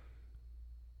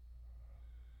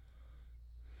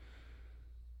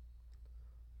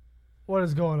 What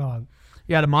is going on?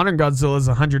 Yeah, the modern Godzilla is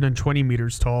 120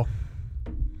 meters tall.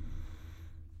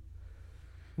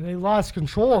 They lost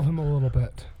control of him a little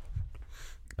bit.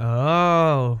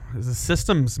 Oh, the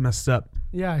system's messed up.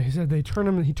 Yeah, he said he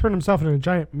turned himself into a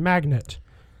giant magnet.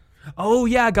 Oh,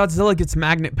 yeah, Godzilla gets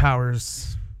magnet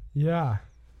powers. Yeah.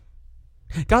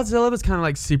 Godzilla was kind of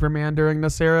like Superman during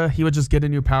this era. He would just get a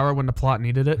new power when the plot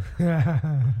needed it.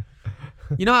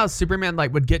 You know how Superman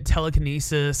like would get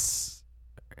telekinesis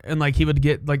and like he would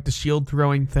get like the shield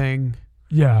throwing thing?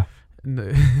 Yeah. And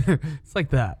it's like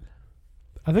that.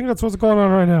 I think that's what's going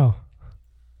on right now.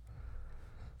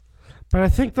 But I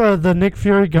think the Nick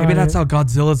Fury guy... Maybe that's how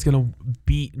Godzilla's going to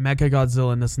beat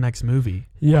Mechagodzilla in this next movie.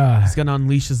 Yeah. He's going to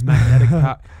unleash his magnetic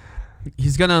power.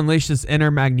 He's going to unleash this inner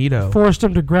Magneto. Forced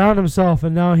him to ground himself,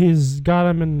 and now he's got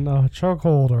him in a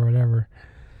chokehold or whatever.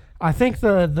 I think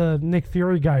the Nick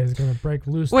Fury guy is going to break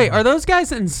loose. Wait, now. are those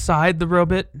guys inside the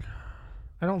robot?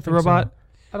 I don't think The robot? so.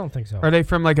 I don't think so. Are they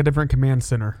from like a different command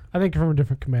center? I think from a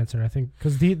different command center. I think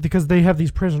because they have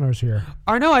these prisoners here.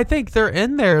 Or no, I think they're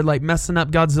in there like messing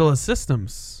up Godzilla's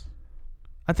systems.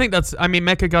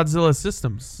 Mechagodzilla's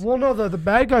systems. Well, no, the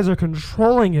bad guys are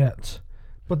controlling it,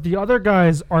 but the other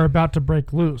guys are about to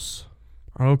break loose.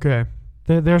 Okay.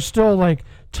 They're still like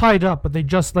tied up, but they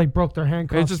just like broke their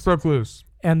handcuffs. It just broke loose.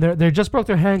 And they just broke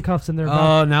their handcuffs, and they're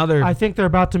I think they're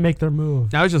about to make their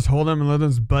move. Now he's just holding him and letting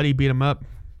his buddy beat him up.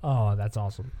 Oh, that's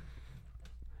awesome.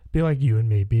 Be like you and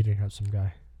me beating up some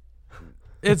guy.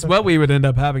 It's what we would end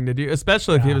up having to do,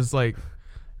 especially if he Yeah. was like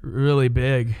really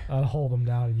big. I'd hold him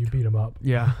down and you beat him up.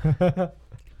 Yeah.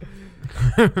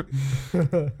 You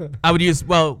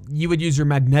would use your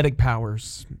magnetic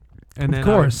powers. And then Of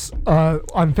course.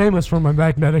 I'm famous for my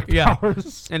magnetic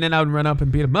powers. And then I would run up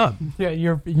and beat him up. Yeah,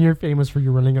 you're famous for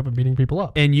you running up and beating people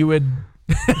up. And you would...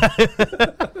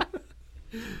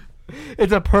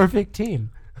 It's a perfect team.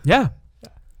 Yeah.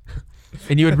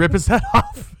 And you would rip his head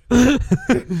off.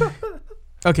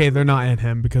 Okay, they're not in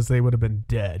him because they would have been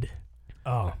dead.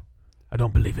 Oh. I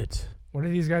don't believe it. What are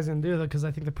these guys going to do? Because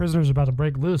I think the prisoners are about to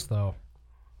break loose, though.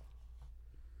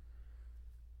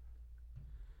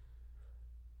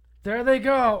 There they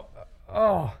go.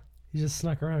 Oh. He just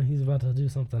snuck around. He's about to do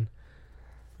something.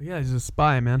 Yeah, he's a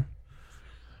spy, man.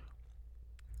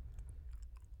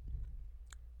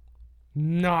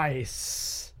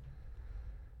 Nice.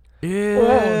 Ew.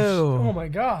 Oh my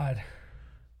god.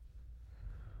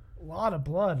 A lot of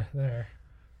blood there.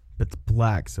 But it's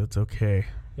black, so it's okay.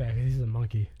 Yeah, he's a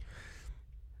monkey.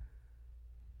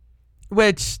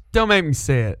 Which, don't make me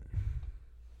say it.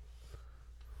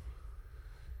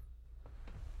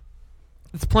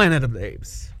 It's Planet of the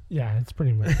Apes. Yeah, it's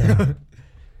pretty much that.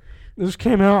 This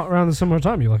came out around the similar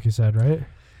time, like you said, right?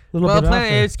 Well, Planet of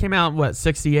the Apes came out, what,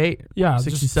 68? Yeah,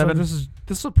 67?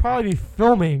 This will probably be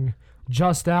filming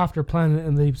just after Planet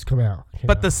of the Apes came out.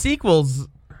 But the sequels...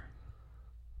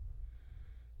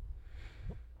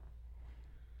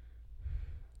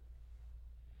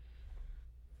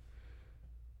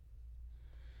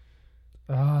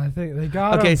 I think they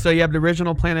got Okay, so you have the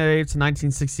original Planet of the Apes in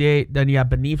 1968. Then you have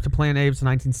Beneath the Planet of the Apes in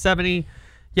 1970.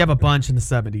 You have a bunch in the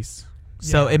 70s.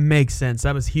 So it makes sense.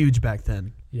 That was huge back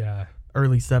then. Yeah.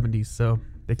 Early 70s. So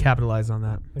they capitalized on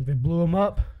that. I think they blew him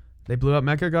up. They blew up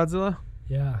Mechagodzilla?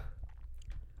 Yeah.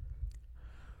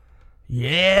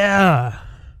 Yeah.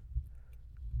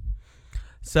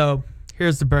 So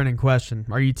here's the burning question.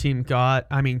 Are you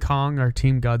Kong or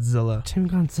Team Godzilla? Team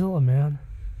Godzilla, man.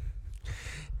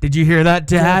 Did you hear that,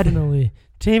 Dad? Definitely.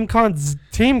 Team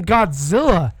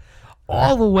Godzilla.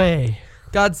 All the way.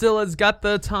 Godzilla's got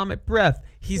the atomic breath.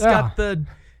 He's got the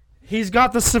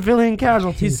civilian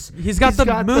casualties. He's got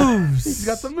the moves. He's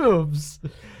got the moves.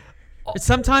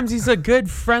 Sometimes he's a good,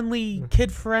 friendly,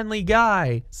 kid-friendly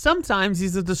guy. Sometimes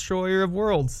he's a destroyer of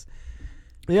worlds.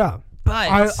 Yeah.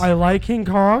 But I like King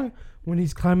Kong when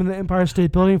he's climbing the Empire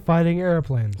State Building fighting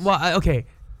airplanes. Well,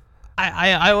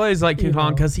 I always like King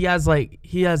Kong because he has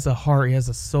a heart, he has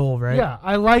a soul, right? Yeah,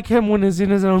 I like him when he's in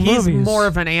his own movies. He's more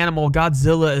of an animal.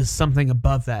 Godzilla is something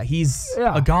above that. He's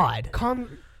a god.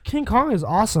 King Kong is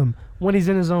awesome when he's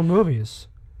in his own movies.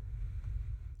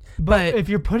 But if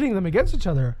you're putting them against each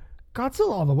other,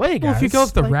 Godzilla all the way, guys. Well, if you go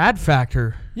with the rad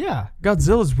factor,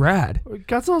 Godzilla's rad.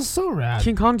 Godzilla's so rad.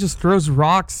 King Kong just throws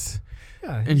rocks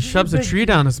and shoves a tree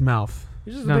down his mouth.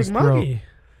 He's just a big monkey.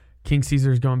 King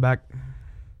Caesar's going back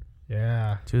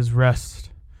to his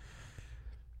rest.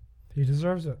 He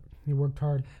deserves it. He worked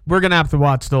hard. We're going to have to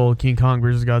watch the old King Kong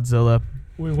versus Godzilla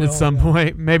at some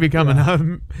point. Maybe coming up.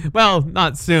 Well,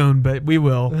 not soon, but we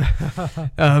will.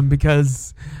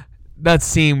 Because that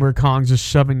scene where Kong's just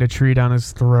shoving the tree down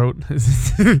his throat.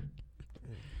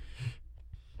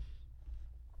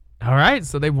 All right,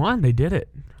 so they won. They did it.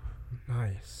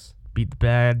 Nice. Beat the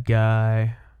bad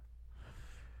guy.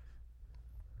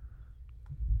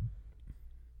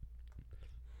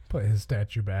 Put his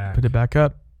statue back. Put it back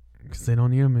up because they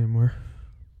don't need him anymore.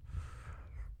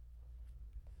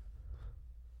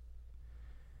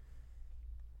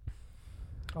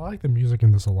 I like the music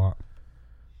in this a lot.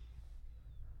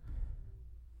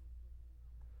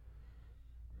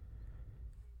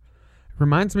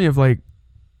 Reminds me of like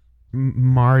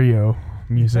Mario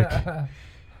music.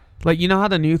 Like, you know how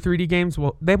the new 3D games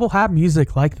they will have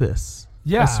music like this.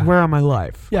 Yeah. I swear on my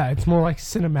life. Yeah, it's more like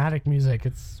cinematic music.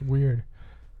 It's weird.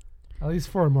 At least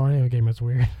for a Mario game, it's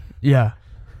weird. Yeah.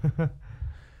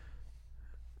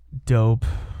 Dope.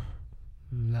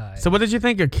 Nice. So what did you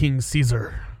think of King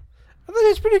Caesar? I think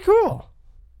it's pretty cool.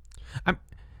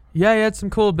 He had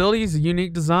some cool abilities, a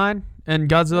unique design, and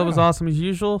Godzilla was awesome as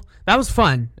usual. That was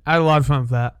fun. I had a lot of fun with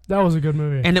that. That was a good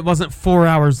movie. And it wasn't 4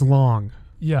 hours long.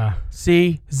 Yeah.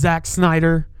 See? Zack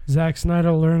Snyder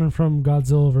learning from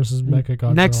Godzilla versus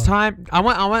Mechagodzilla. Next time, I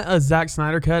want a Zack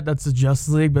Snyder cut that's the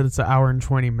Justice League, but it's an hour and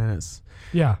 20 minutes.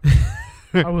 Yeah.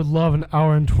 I would love an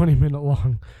hour and 20 minute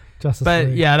long Justice League.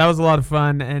 But yeah, that was a lot of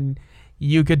fun, and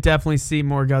you could definitely see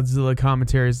more Godzilla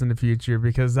commentaries in the future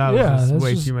because that was just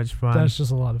way too much fun. That's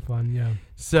just a lot of fun, yeah.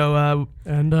 So,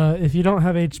 and if you don't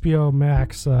have HBO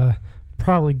Max,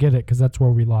 probably get it because that's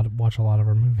where we watch a lot of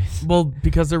our movies. Well,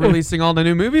 because they're releasing all the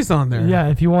new movies on there. Yeah,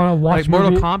 if you want to watch like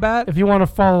Mortal Kombat, if you want to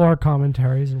follow our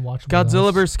commentaries and watch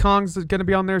Godzilla vs. Kong's going to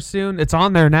be on there soon. It's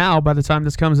on there now by the time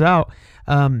this comes out.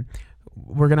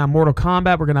 We're going to have Mortal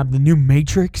Kombat. We're going to have the new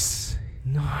Matrix.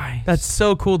 Nice. That's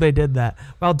so cool they did that.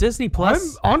 Well, Disney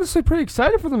Plus. I'm honestly pretty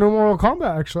excited for the new Mortal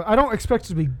Kombat, actually. I don't expect it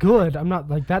to be good. I'm not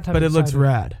like that type of But it looks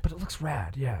rad. But it looks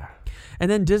rad, yeah. And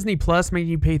then Disney Plus made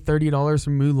you pay $30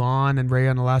 for Mulan and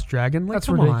Raya and the Last Dragon. Like, that's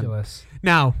come ridiculous. On.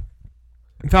 Now,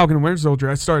 Falcon and Winter Soldier,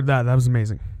 I started that. That was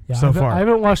amazing. Yeah, so far. I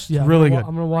haven't watched it yet. Really good.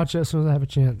 I'm going to watch it as soon as I have a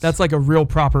chance. That's like a real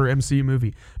proper MCU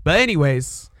movie. But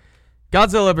anyways,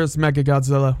 Godzilla vs.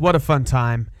 Mechagodzilla. What a fun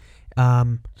time.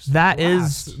 That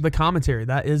is the commentary.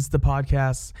 That is the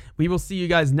podcast. We will see you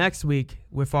guys next week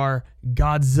with our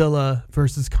Godzilla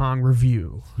vs. Kong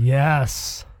review.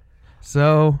 Yes.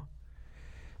 So,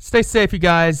 stay safe, you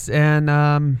guys,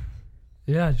 and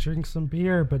yeah, drink some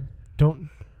beer, but don't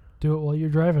Do it while you're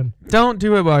driving. Don't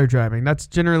do it while you're driving. That's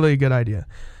generally a good idea.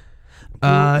 Do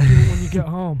it when you get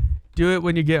home. Do it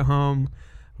when you get home.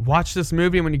 Watch this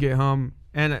movie when you get home.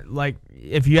 And like,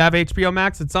 if you have HBO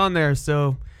Max, it's on there.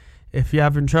 So if you're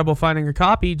having trouble finding a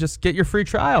copy, just get your free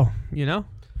trial, you know?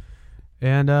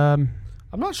 And I'm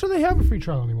not sure they have a free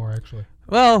trial anymore, actually.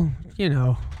 well, you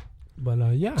know, But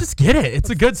yeah. just get it. It's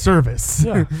a good service.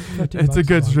 Yeah. It's a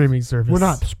good streaming service. We're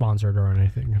not sponsored or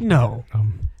anything. No.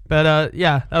 But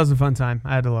yeah, that was a fun time.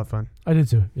 I had a lot of fun. I did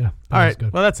too. Yeah. All right.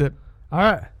 Good. Well, that's it. All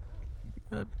right.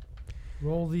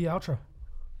 Roll the outro.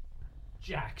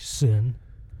 Jackson.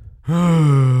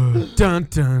 Dun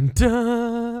dun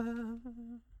dun.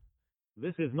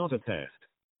 This is not a test.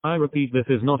 I repeat, this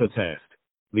is not a test.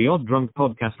 The Odd Drunk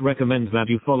Podcast recommends that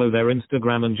you follow their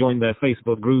Instagram and join their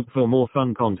Facebook group for more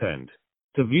fun content.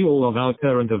 To view all of our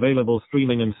current available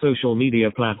streaming and social media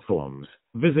platforms,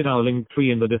 visit our link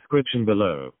tree in the description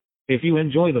below. If you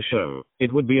enjoy the show,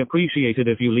 it would be appreciated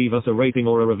if you leave us a rating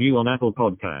or a review on Apple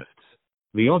Podcasts.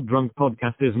 The Odd Drunk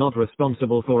Podcast is not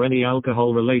responsible for any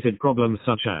alcohol-related problems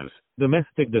such as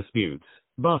domestic disputes,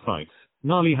 bar fights,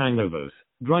 gnarly hangovers,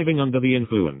 driving under the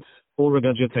influence, or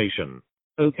regurgitation.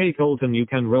 Okay, Colton, you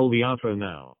can roll the outro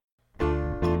now.